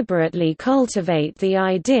deliberately cultivate the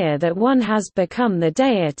idea that one has become the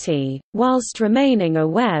deity, whilst remaining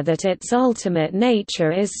aware that its ultimate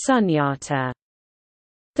nature is sunyata.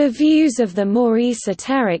 The views of the more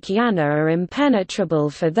esoteric jhana are impenetrable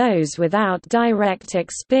for those without direct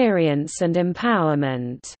experience and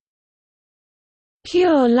empowerment.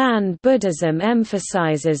 Pure Land Buddhism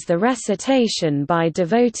emphasizes the recitation by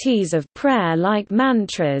devotees of prayer like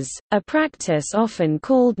mantras, a practice often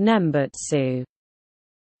called nembutsu.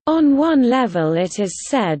 On one level it is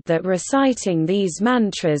said that reciting these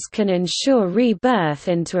mantras can ensure rebirth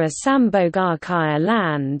into a Sambhogakaya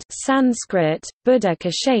land Sanskrit, Buddha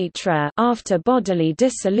Kshetra after bodily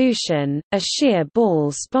dissolution, a sheer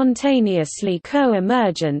ball spontaneously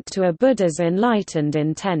co-emergent to a Buddha's enlightened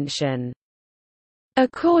intention.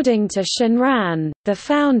 According to Shenran, the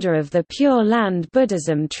founder of the Pure Land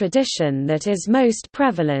Buddhism tradition that is most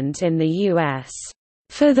prevalent in the U.S.,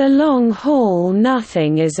 "For the long haul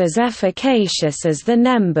nothing is as efficacious as the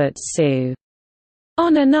nembutsu."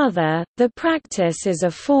 On another, the practice is a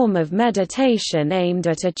form of meditation aimed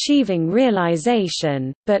at achieving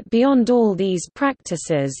realization, but beyond all these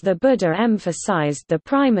practices the Buddha emphasized the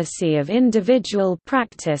primacy of individual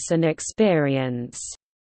practice and experience.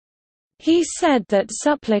 He said that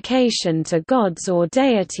supplication to gods or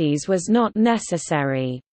deities was not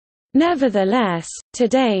necessary. Nevertheless,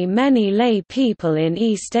 today many lay people in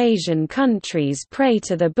East Asian countries pray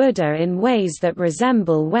to the Buddha in ways that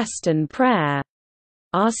resemble Western prayer,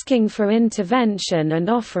 asking for intervention and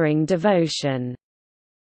offering devotion.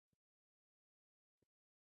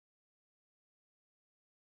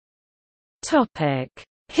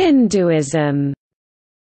 Hinduism.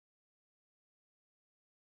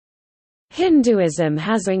 Hinduism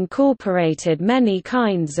has incorporated many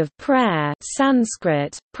kinds of prayer,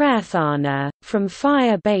 Sanskrit, prarthana, from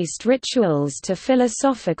fire-based rituals to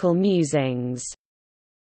philosophical musings.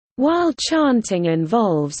 While chanting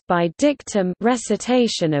involves by dictum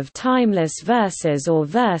recitation of timeless verses or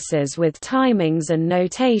verses with timings and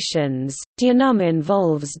notations, dhyanam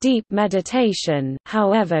involves deep meditation,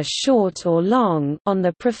 however short or long, on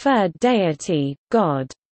the preferred deity,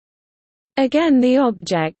 God. Again, the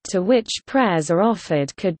object to which prayers are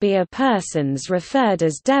offered could be a persons referred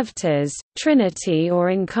as devtas, trinity or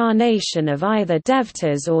incarnation of either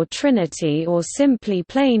devtas or trinity, or simply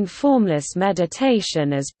plain formless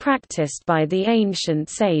meditation as practiced by the ancient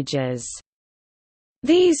sages.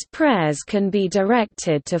 These prayers can be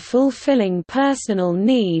directed to fulfilling personal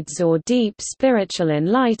needs or deep spiritual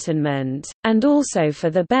enlightenment, and also for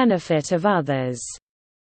the benefit of others.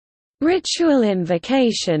 Ritual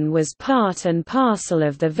invocation was part and parcel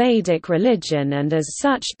of the Vedic religion and as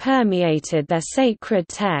such permeated their sacred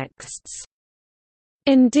texts.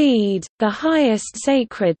 Indeed, the highest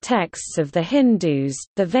sacred texts of the Hindus,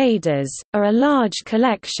 the Vedas, are a large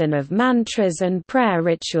collection of mantras and prayer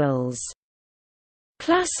rituals.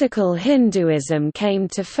 Classical Hinduism came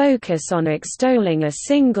to focus on extolling a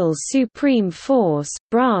single supreme force,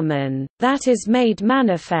 Brahman, that is made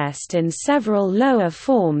manifest in several lower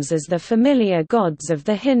forms as the familiar gods of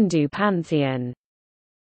the Hindu pantheon.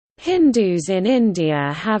 Hindus in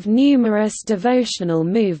India have numerous devotional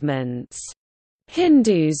movements.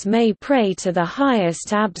 Hindus may pray to the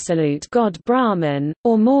highest absolute god Brahman,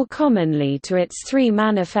 or more commonly to its three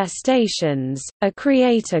manifestations, a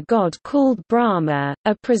creator god called Brahma,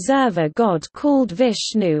 a preserver god called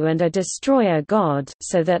Vishnu and a destroyer god,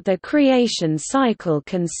 so that the creation cycle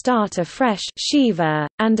can start afresh, Shiva,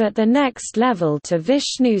 and at the next level to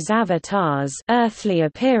Vishnu's avatars, earthly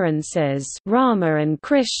appearances, Rama and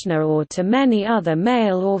Krishna, or to many other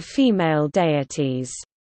male or female deities.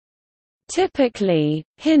 Typically,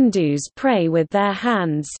 Hindus pray with their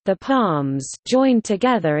hands, the palms, joined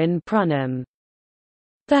together in pranam.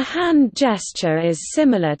 The hand gesture is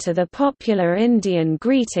similar to the popular Indian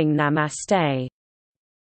greeting Namaste.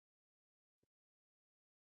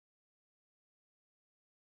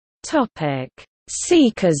 Topic: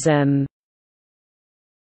 Sikhism.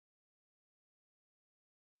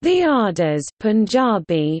 The Ardas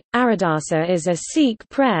Punjabi, Aradasa is a Sikh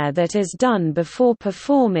prayer that is done before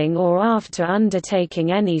performing or after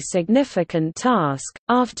undertaking any significant task,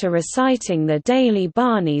 after reciting the daily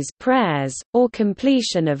Bani's prayers, or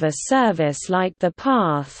completion of a service like the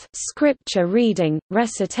Path, scripture reading,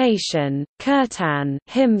 recitation, kirtan,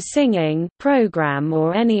 hymn singing program,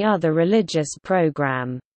 or any other religious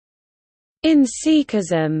program. In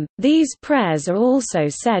Sikhism, these prayers are also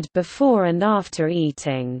said before and after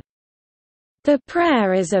eating. The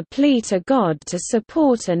prayer is a plea to God to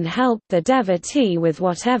support and help the devotee with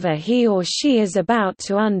whatever he or she is about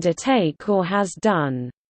to undertake or has done.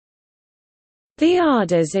 The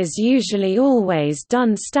Ardas is usually always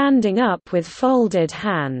done standing up with folded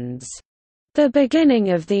hands. The beginning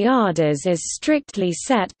of the Ardas is strictly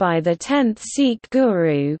set by the 10th Sikh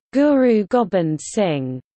Guru, Guru Gobind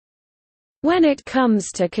Singh. When it comes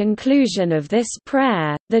to conclusion of this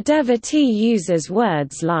prayer, the devotee uses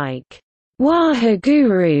words like,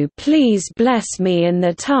 "Waheguru, please bless me in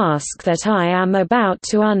the task that I am about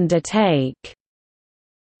to undertake."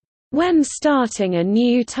 When starting a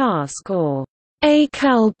new task, or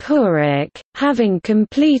Akal Purik, having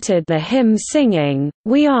completed the hymn singing,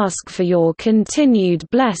 we ask for your continued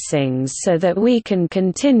blessings so that we can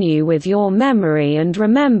continue with your memory and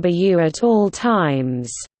remember you at all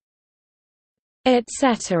times,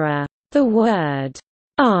 etc. The word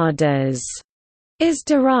Ardas is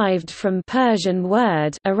derived from Persian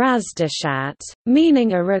word arazdashat,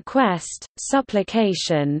 meaning a request,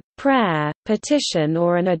 supplication, prayer, petition,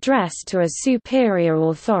 or an address to a superior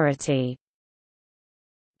authority.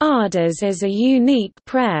 Ardas is a unique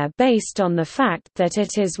prayer based on the fact that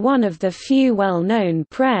it is one of the few well-known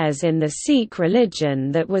prayers in the Sikh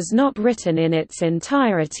religion that was not written in its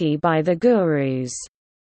entirety by the gurus.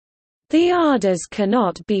 The Ardas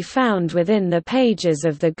cannot be found within the pages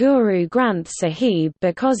of the Guru Granth Sahib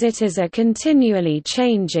because it is a continually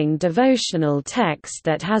changing devotional text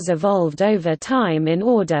that has evolved over time in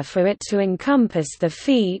order for it to encompass the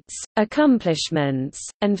feats, accomplishments,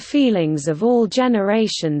 and feelings of all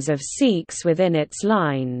generations of Sikhs within its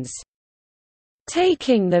lines.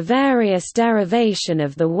 Taking the various derivation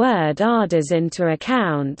of the word Ardas into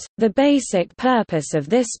account, the basic purpose of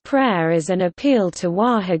this prayer is an appeal to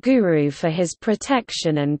Waheguru for his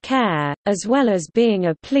protection and care, as well as being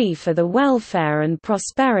a plea for the welfare and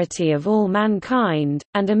prosperity of all mankind,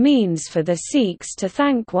 and a means for the Sikhs to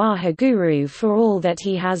thank Waheguru for all that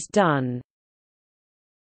he has done.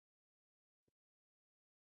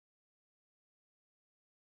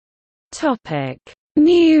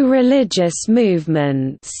 New religious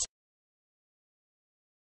movements.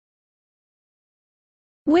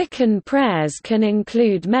 Wiccan prayers can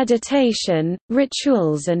include meditation,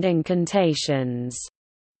 rituals and incantations.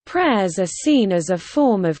 Prayers are seen as a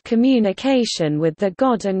form of communication with the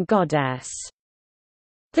god and goddess.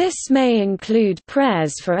 This may include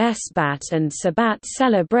prayers for Esbat and Sabbat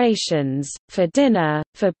celebrations, for dinner,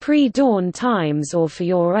 for pre-dawn times or for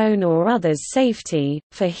your own or others' safety,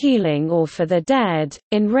 for healing or for the dead.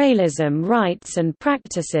 In Raalism, rites and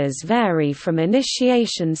practices vary from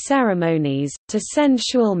initiation ceremonies to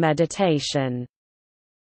sensual meditation.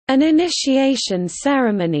 An initiation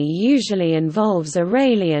ceremony usually involves a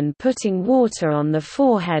Raelian putting water on the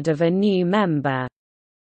forehead of a new member.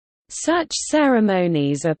 Such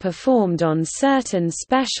ceremonies are performed on certain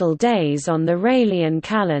special days on the Raelian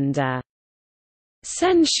calendar.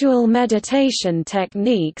 Sensual meditation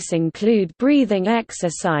techniques include breathing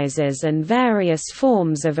exercises and various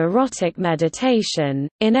forms of erotic meditation.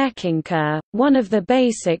 In Eckankar, one of the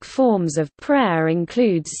basic forms of prayer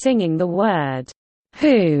includes singing the word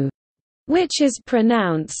Hu, which is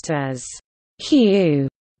pronounced as Hu,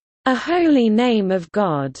 a holy name of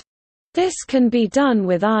God. This can be done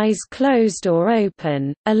with eyes closed or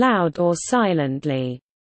open, aloud or silently.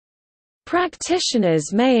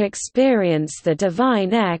 Practitioners may experience the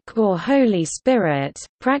divine Ek or Holy Spirit.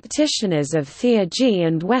 Practitioners of theurgy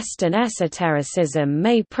and Western esotericism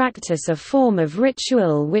may practice a form of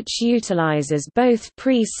ritual which utilizes both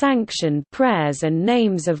pre-sanctioned prayers and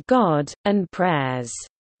names of God, and prayers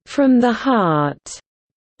from the heart.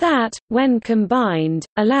 That, when combined,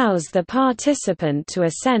 allows the participant to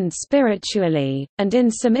ascend spiritually, and in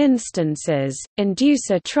some instances, induce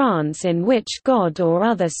a trance in which God or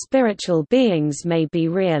other spiritual beings may be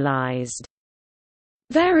realized.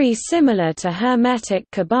 Very similar to Hermetic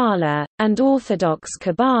Kabbalah, and Orthodox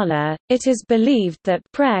Kabbalah, it is believed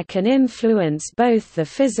that prayer can influence both the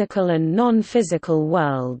physical and non-physical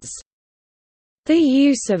worlds. The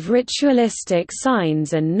use of ritualistic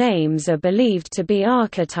signs and names are believed to be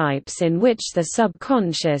archetypes in which the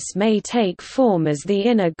subconscious may take form as the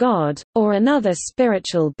inner God, or another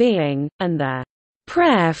spiritual being, and the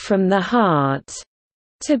prayer from the heart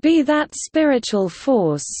to be that spiritual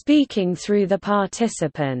force speaking through the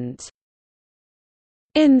participant.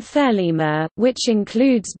 In Thelema, which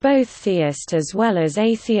includes both theist as well as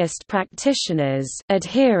atheist practitioners,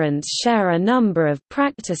 adherents share a number of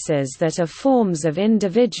practices that are forms of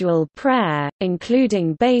individual prayer,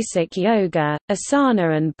 including basic yoga,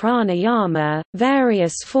 asana and pranayama,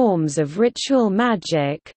 various forms of ritual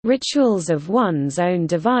magic, rituals of one's own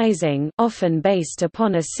devising, often based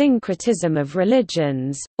upon a syncretism of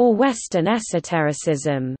religions, or Western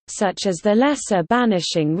esotericism, such as the lesser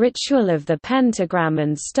banishing ritual of the pentagram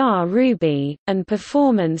and star ruby, and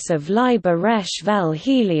performance of Liber Resh Vel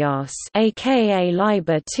Helios aka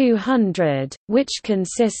Liber 200, which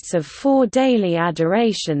consists of 4 daily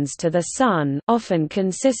adorations to the sun, often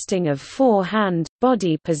consisting of 4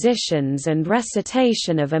 hand-body positions and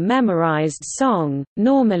recitation of a memorized song,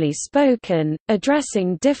 normally spoken,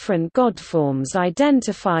 addressing different godforms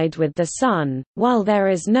identified with the sun. While there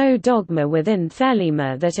is no dogma within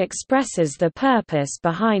Thelema that expresses the purpose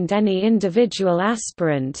behind any individual aspirant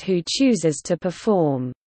who chooses to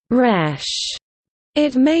perform Resh,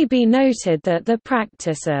 it may be noted that the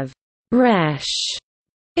practice of Resh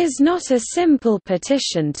is not a simple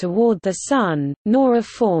petition toward the sun, nor a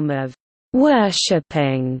form of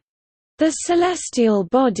worshipping the celestial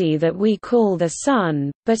body that we call the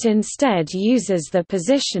sun, but instead uses the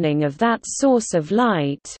positioning of that source of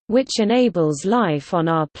light, which enables life on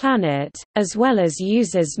our planet, as well as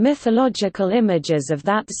uses mythological images of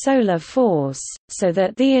that solar force, so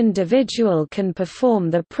that the individual can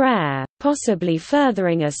perform the prayer, possibly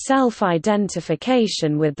furthering a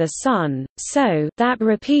self-identification with the sun, so that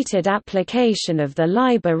repeated application of the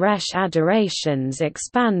Liber Resh adorations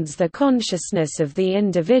expands the consciousness of the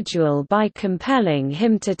individual by compelling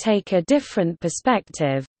him to take a different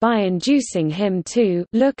perspective, by inducing him to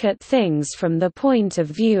look at things from the point of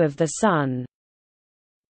view of the sun.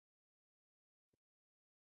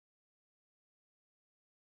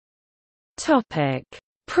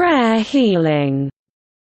 Prayer healing.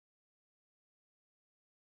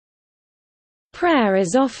 Prayer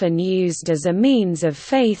is often used as a means of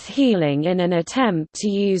faith healing in an attempt to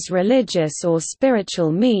use religious or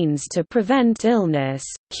spiritual means to prevent illness,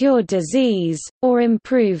 cure disease, or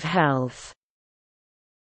improve health.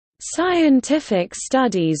 Scientific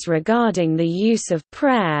studies regarding the use of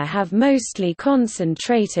prayer have mostly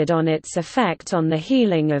concentrated on its effect on the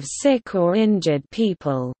healing of sick or injured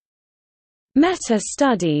people.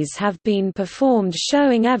 Meta-studies have been performed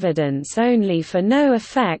showing evidence only for no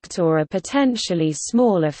effect or a potentially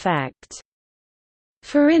small effect.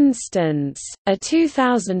 For instance, a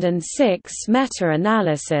 2006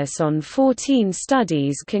 meta-analysis on 14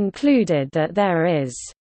 studies concluded that there is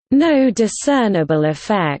no discernible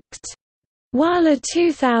effect, while a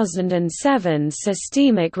 2007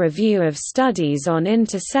 systemic review of studies on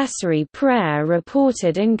intercessory prayer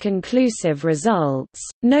reported inconclusive results,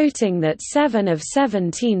 noting that 7 of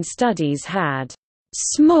 17 studies had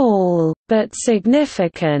small, but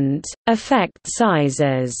significant, effect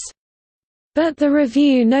sizes. But the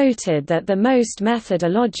review noted that the most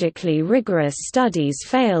methodologically rigorous studies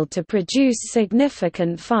failed to produce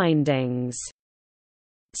significant findings.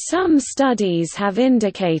 Some studies have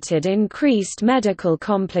indicated increased medical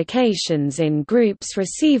complications in groups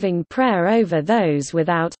receiving prayer over those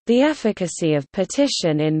without. The efficacy of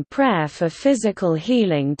petition in prayer for physical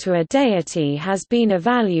healing to a deity has been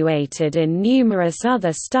evaluated in numerous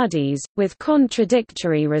other studies, with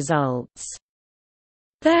contradictory results.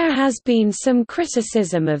 There has been some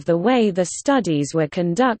criticism of the way the studies were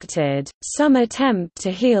conducted, some attempt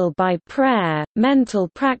to heal by prayer, mental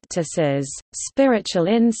practices, spiritual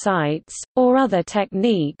insights, or other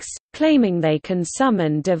techniques, claiming they can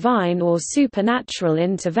summon divine or supernatural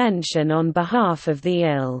intervention on behalf of the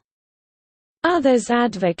ill. Others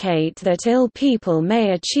advocate that ill people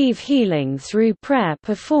may achieve healing through prayer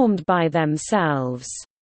performed by themselves.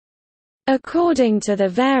 According to the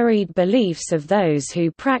varied beliefs of those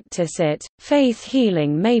who practice it, faith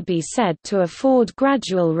healing may be said to afford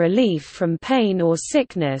gradual relief from pain or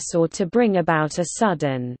sickness or to bring about a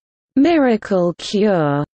sudden miracle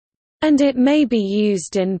cure, and it may be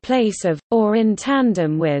used in place of, or in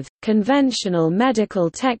tandem with, conventional medical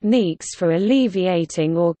techniques for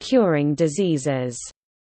alleviating or curing diseases.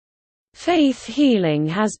 Faith healing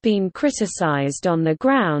has been criticized on the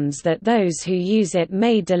grounds that those who use it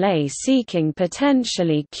may delay seeking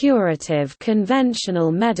potentially curative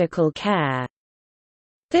conventional medical care.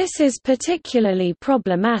 This is particularly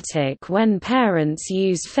problematic when parents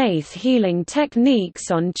use faith healing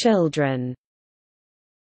techniques on children.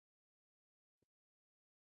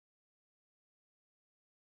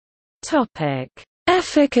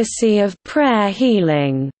 Efficacy of prayer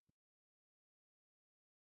healing.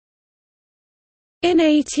 In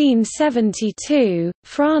 1872,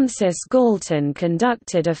 Francis Galton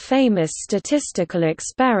conducted a famous statistical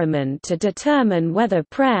experiment to determine whether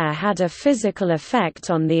prayer had a physical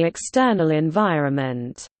effect on the external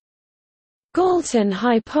environment. Galton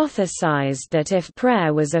hypothesized that if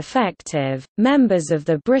prayer was effective, members of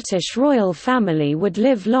the British royal family would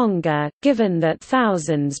live longer, given that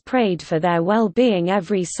thousands prayed for their well-being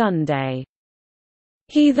every Sunday.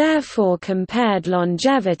 He therefore compared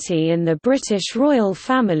longevity in the British royal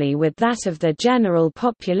family with that of the general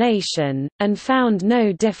population, and found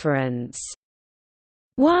no difference.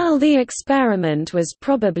 While the experiment was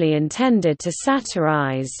probably intended to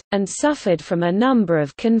satirize, and suffered from a number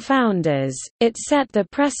of confounders, it set the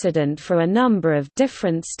precedent for a number of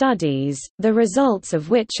different studies, the results of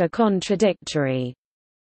which are contradictory.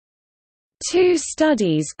 Two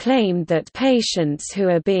studies claimed that patients who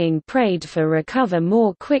are being prayed for recover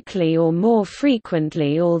more quickly or more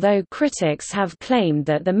frequently, although critics have claimed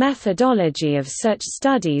that the methodology of such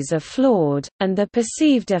studies are flawed, and the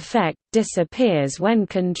perceived effect disappears when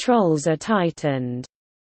controls are tightened.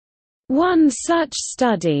 One such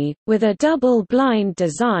study, with a double-blind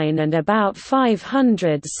design and about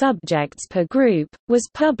 500 subjects per group, was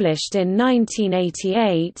published in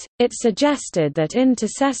 1988. It suggested that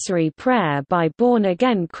intercessory prayer by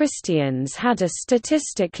born-again Christians had a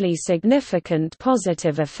statistically significant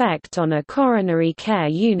positive effect on a coronary care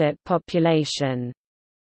unit population.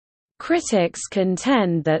 Critics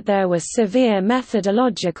contend that there were severe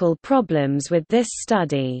methodological problems with this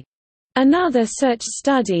study. Another such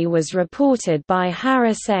study was reported by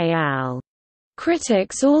Harris et al.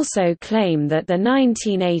 Critics also claim that the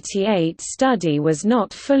 1988 study was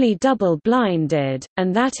not fully double-blinded,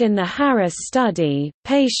 and that in the Harris study,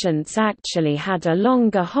 patients actually had a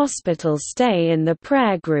longer hospital stay in the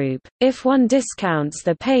prayer group, if one discounts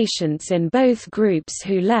the patients in both groups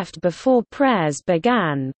who left before prayers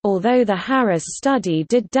began, although the Harris study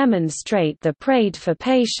did demonstrate the prayed-for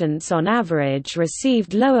patients on average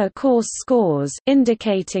received lower course scores,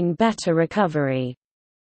 indicating better recovery.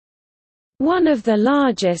 One of the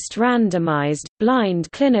largest randomized,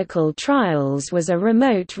 blind clinical trials was a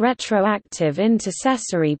remote retroactive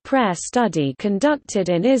intercessory prayer study conducted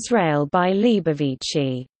in Israel by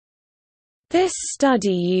Leibovici. This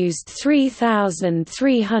study used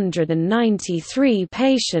 3,393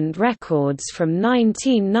 patient records from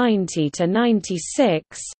 1990 to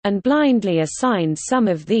 96, and blindly assigned some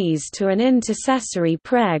of these to an intercessory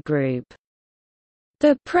prayer group.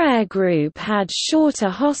 The prayer group had shorter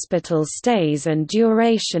hospital stays and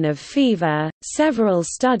duration of fever. Several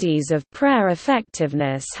studies of prayer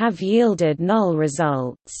effectiveness have yielded null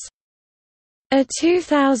results. A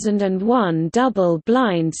 2001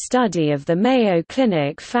 double-blind study of the Mayo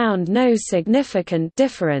Clinic found no significant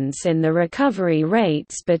difference in the recovery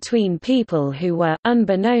rates between people who were,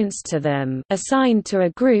 unbeknownst to them, assigned to a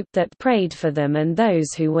group that prayed for them and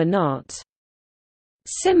those who were not.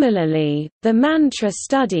 Similarly, the Mantra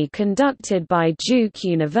study conducted by Duke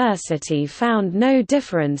University found no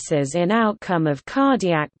differences in outcome of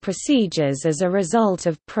cardiac procedures as a result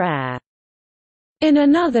of prayer. In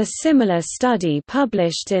another similar study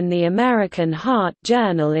published in the American Heart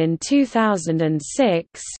Journal in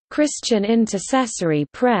 2006, Christian intercessory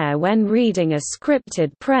prayer when reading a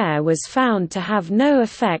scripted prayer was found to have no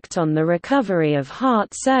effect on the recovery of heart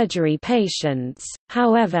surgery patients.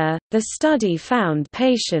 However, the study found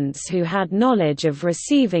patients who had knowledge of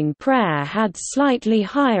receiving prayer had slightly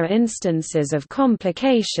higher instances of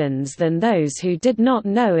complications than those who did not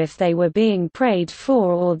know if they were being prayed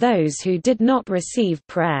for or those who did not receive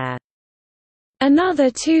prayer. Another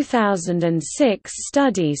 2006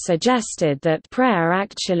 study suggested that prayer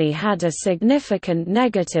actually had a significant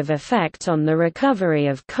negative effect on the recovery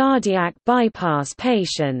of cardiac bypass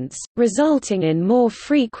patients, resulting in more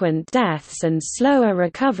frequent deaths and slower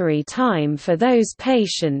recovery time for those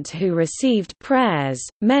patients who received prayers.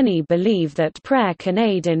 Many believe that prayer can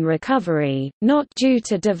aid in recovery, not due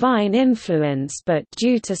to divine influence but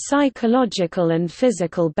due to psychological and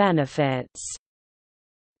physical benefits.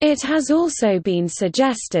 It has also been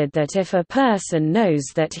suggested that if a person knows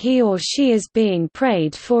that he or she is being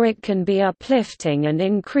prayed for, it can be uplifting and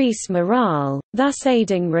increase morale, thus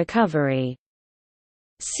aiding recovery.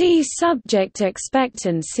 See subject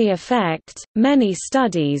expectancy effect. Many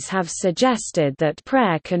studies have suggested that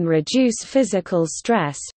prayer can reduce physical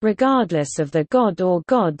stress, regardless of the god or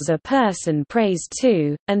gods a person prays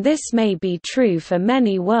to, and this may be true for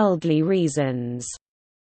many worldly reasons.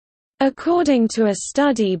 According to a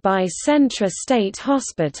study by Centra State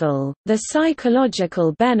Hospital, the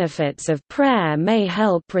psychological benefits of prayer may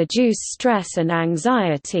help reduce stress and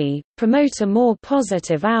anxiety, promote a more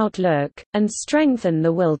positive outlook, and strengthen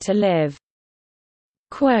the will to live.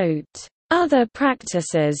 Quote, "Other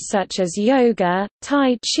practices such as yoga,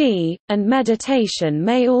 tai chi, and meditation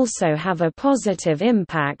may also have a positive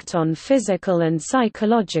impact on physical and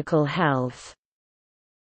psychological health.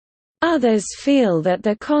 Others feel that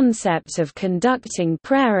the concept of conducting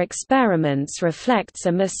prayer experiments reflects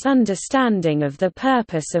a misunderstanding of the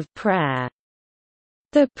purpose of prayer."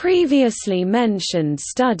 The previously mentioned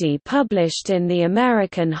study published in the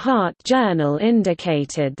American Heart Journal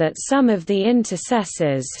indicated that some of the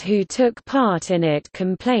intercessors who took part in it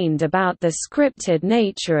complained about the scripted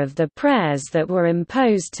nature of the prayers that were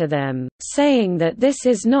imposed to them, saying that this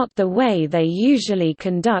is not the way they usually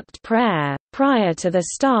conduct prayer. Prior to the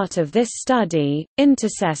start of this study,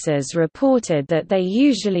 intercessors reported that they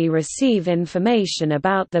usually receive information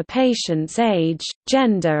about the patient's age,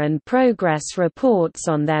 gender and progress reports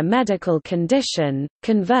on their medical condition,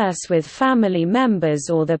 converse with family members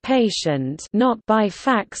or the patient not by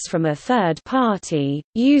fax from a third party,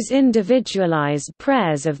 use individualized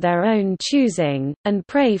prayers of their own choosing, and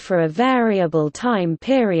pray for a variable time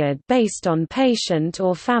period based on patient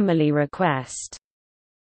or family request.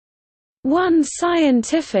 One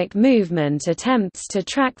scientific movement attempts to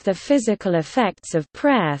track the physical effects of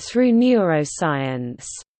prayer through neuroscience.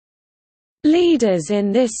 Leaders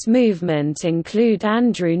in this movement include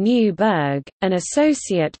Andrew Newberg, an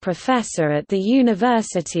associate professor at the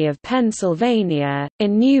University of Pennsylvania.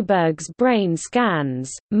 In Newberg's brain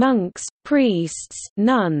scans, monks, priests,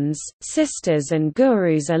 nuns, sisters, and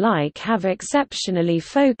gurus alike have exceptionally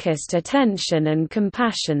focused attention and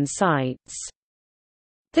compassion sights.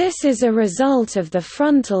 This is a result of the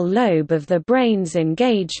frontal lobe of the brain's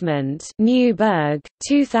engagement. Newberg,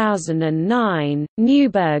 2009.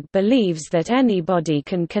 Newberg believes that anybody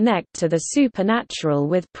can connect to the supernatural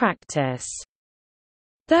with practice.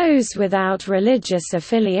 Those without religious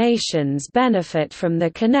affiliations benefit from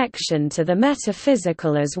the connection to the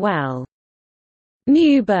metaphysical as well.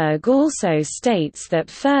 Newberg also states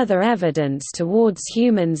that further evidence towards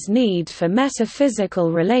humans' need for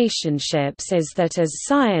metaphysical relationships is that as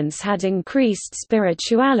science had increased,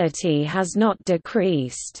 spirituality has not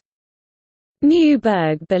decreased.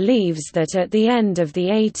 Newberg believes that at the end of the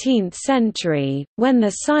 18th century, when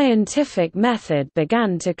the scientific method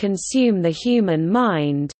began to consume the human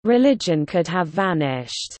mind, religion could have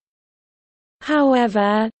vanished.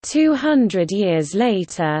 However, 200 years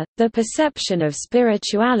later, the perception of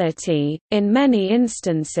spirituality, in many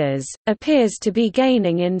instances, appears to be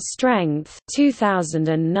gaining in strength.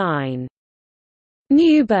 2009.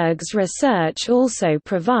 Newberg's research also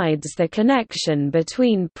provides the connection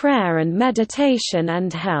between prayer and meditation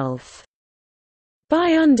and health.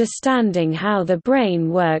 By understanding how the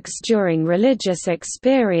brain works during religious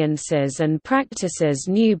experiences and practices,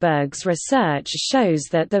 Newberg's research shows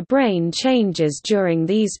that the brain changes during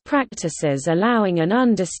these practices, allowing an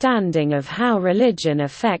understanding of how religion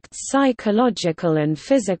affects psychological and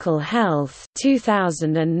physical health.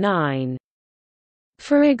 2009.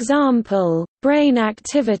 For example, brain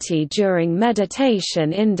activity during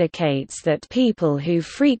meditation indicates that people who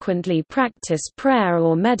frequently practice prayer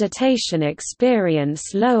or meditation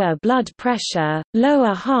experience lower blood pressure,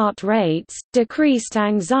 lower heart rates, decreased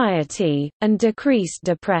anxiety, and decreased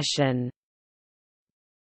depression.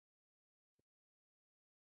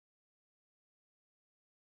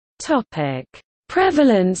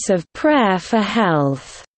 Prevalence of prayer for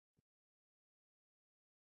health.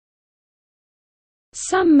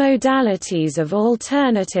 Some modalities of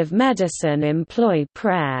alternative medicine employ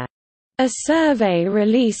prayer. A survey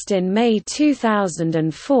released in May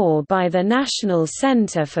 2004 by the National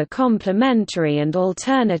Center for Complementary and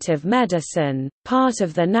Alternative Medicine, part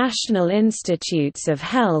of the National Institutes of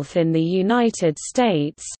Health in the United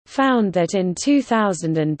States, found that in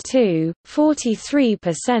 2002,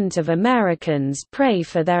 43% of Americans pray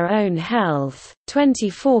for their own health,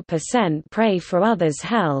 24% pray for others'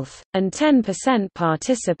 health, and 10%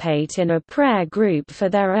 participate in a prayer group for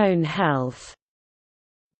their own health.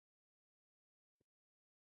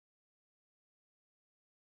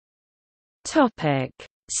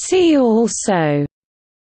 See also: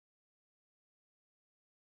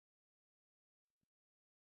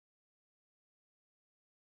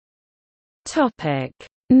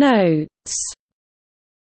 Notes.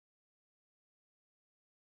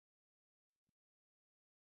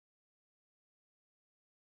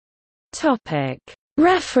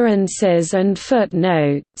 References and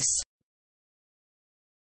footnotes.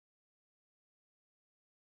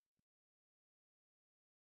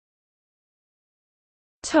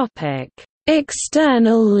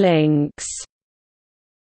 External links.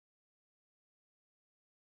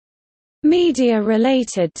 Media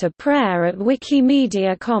related to prayer at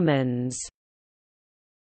Wikimedia Commons.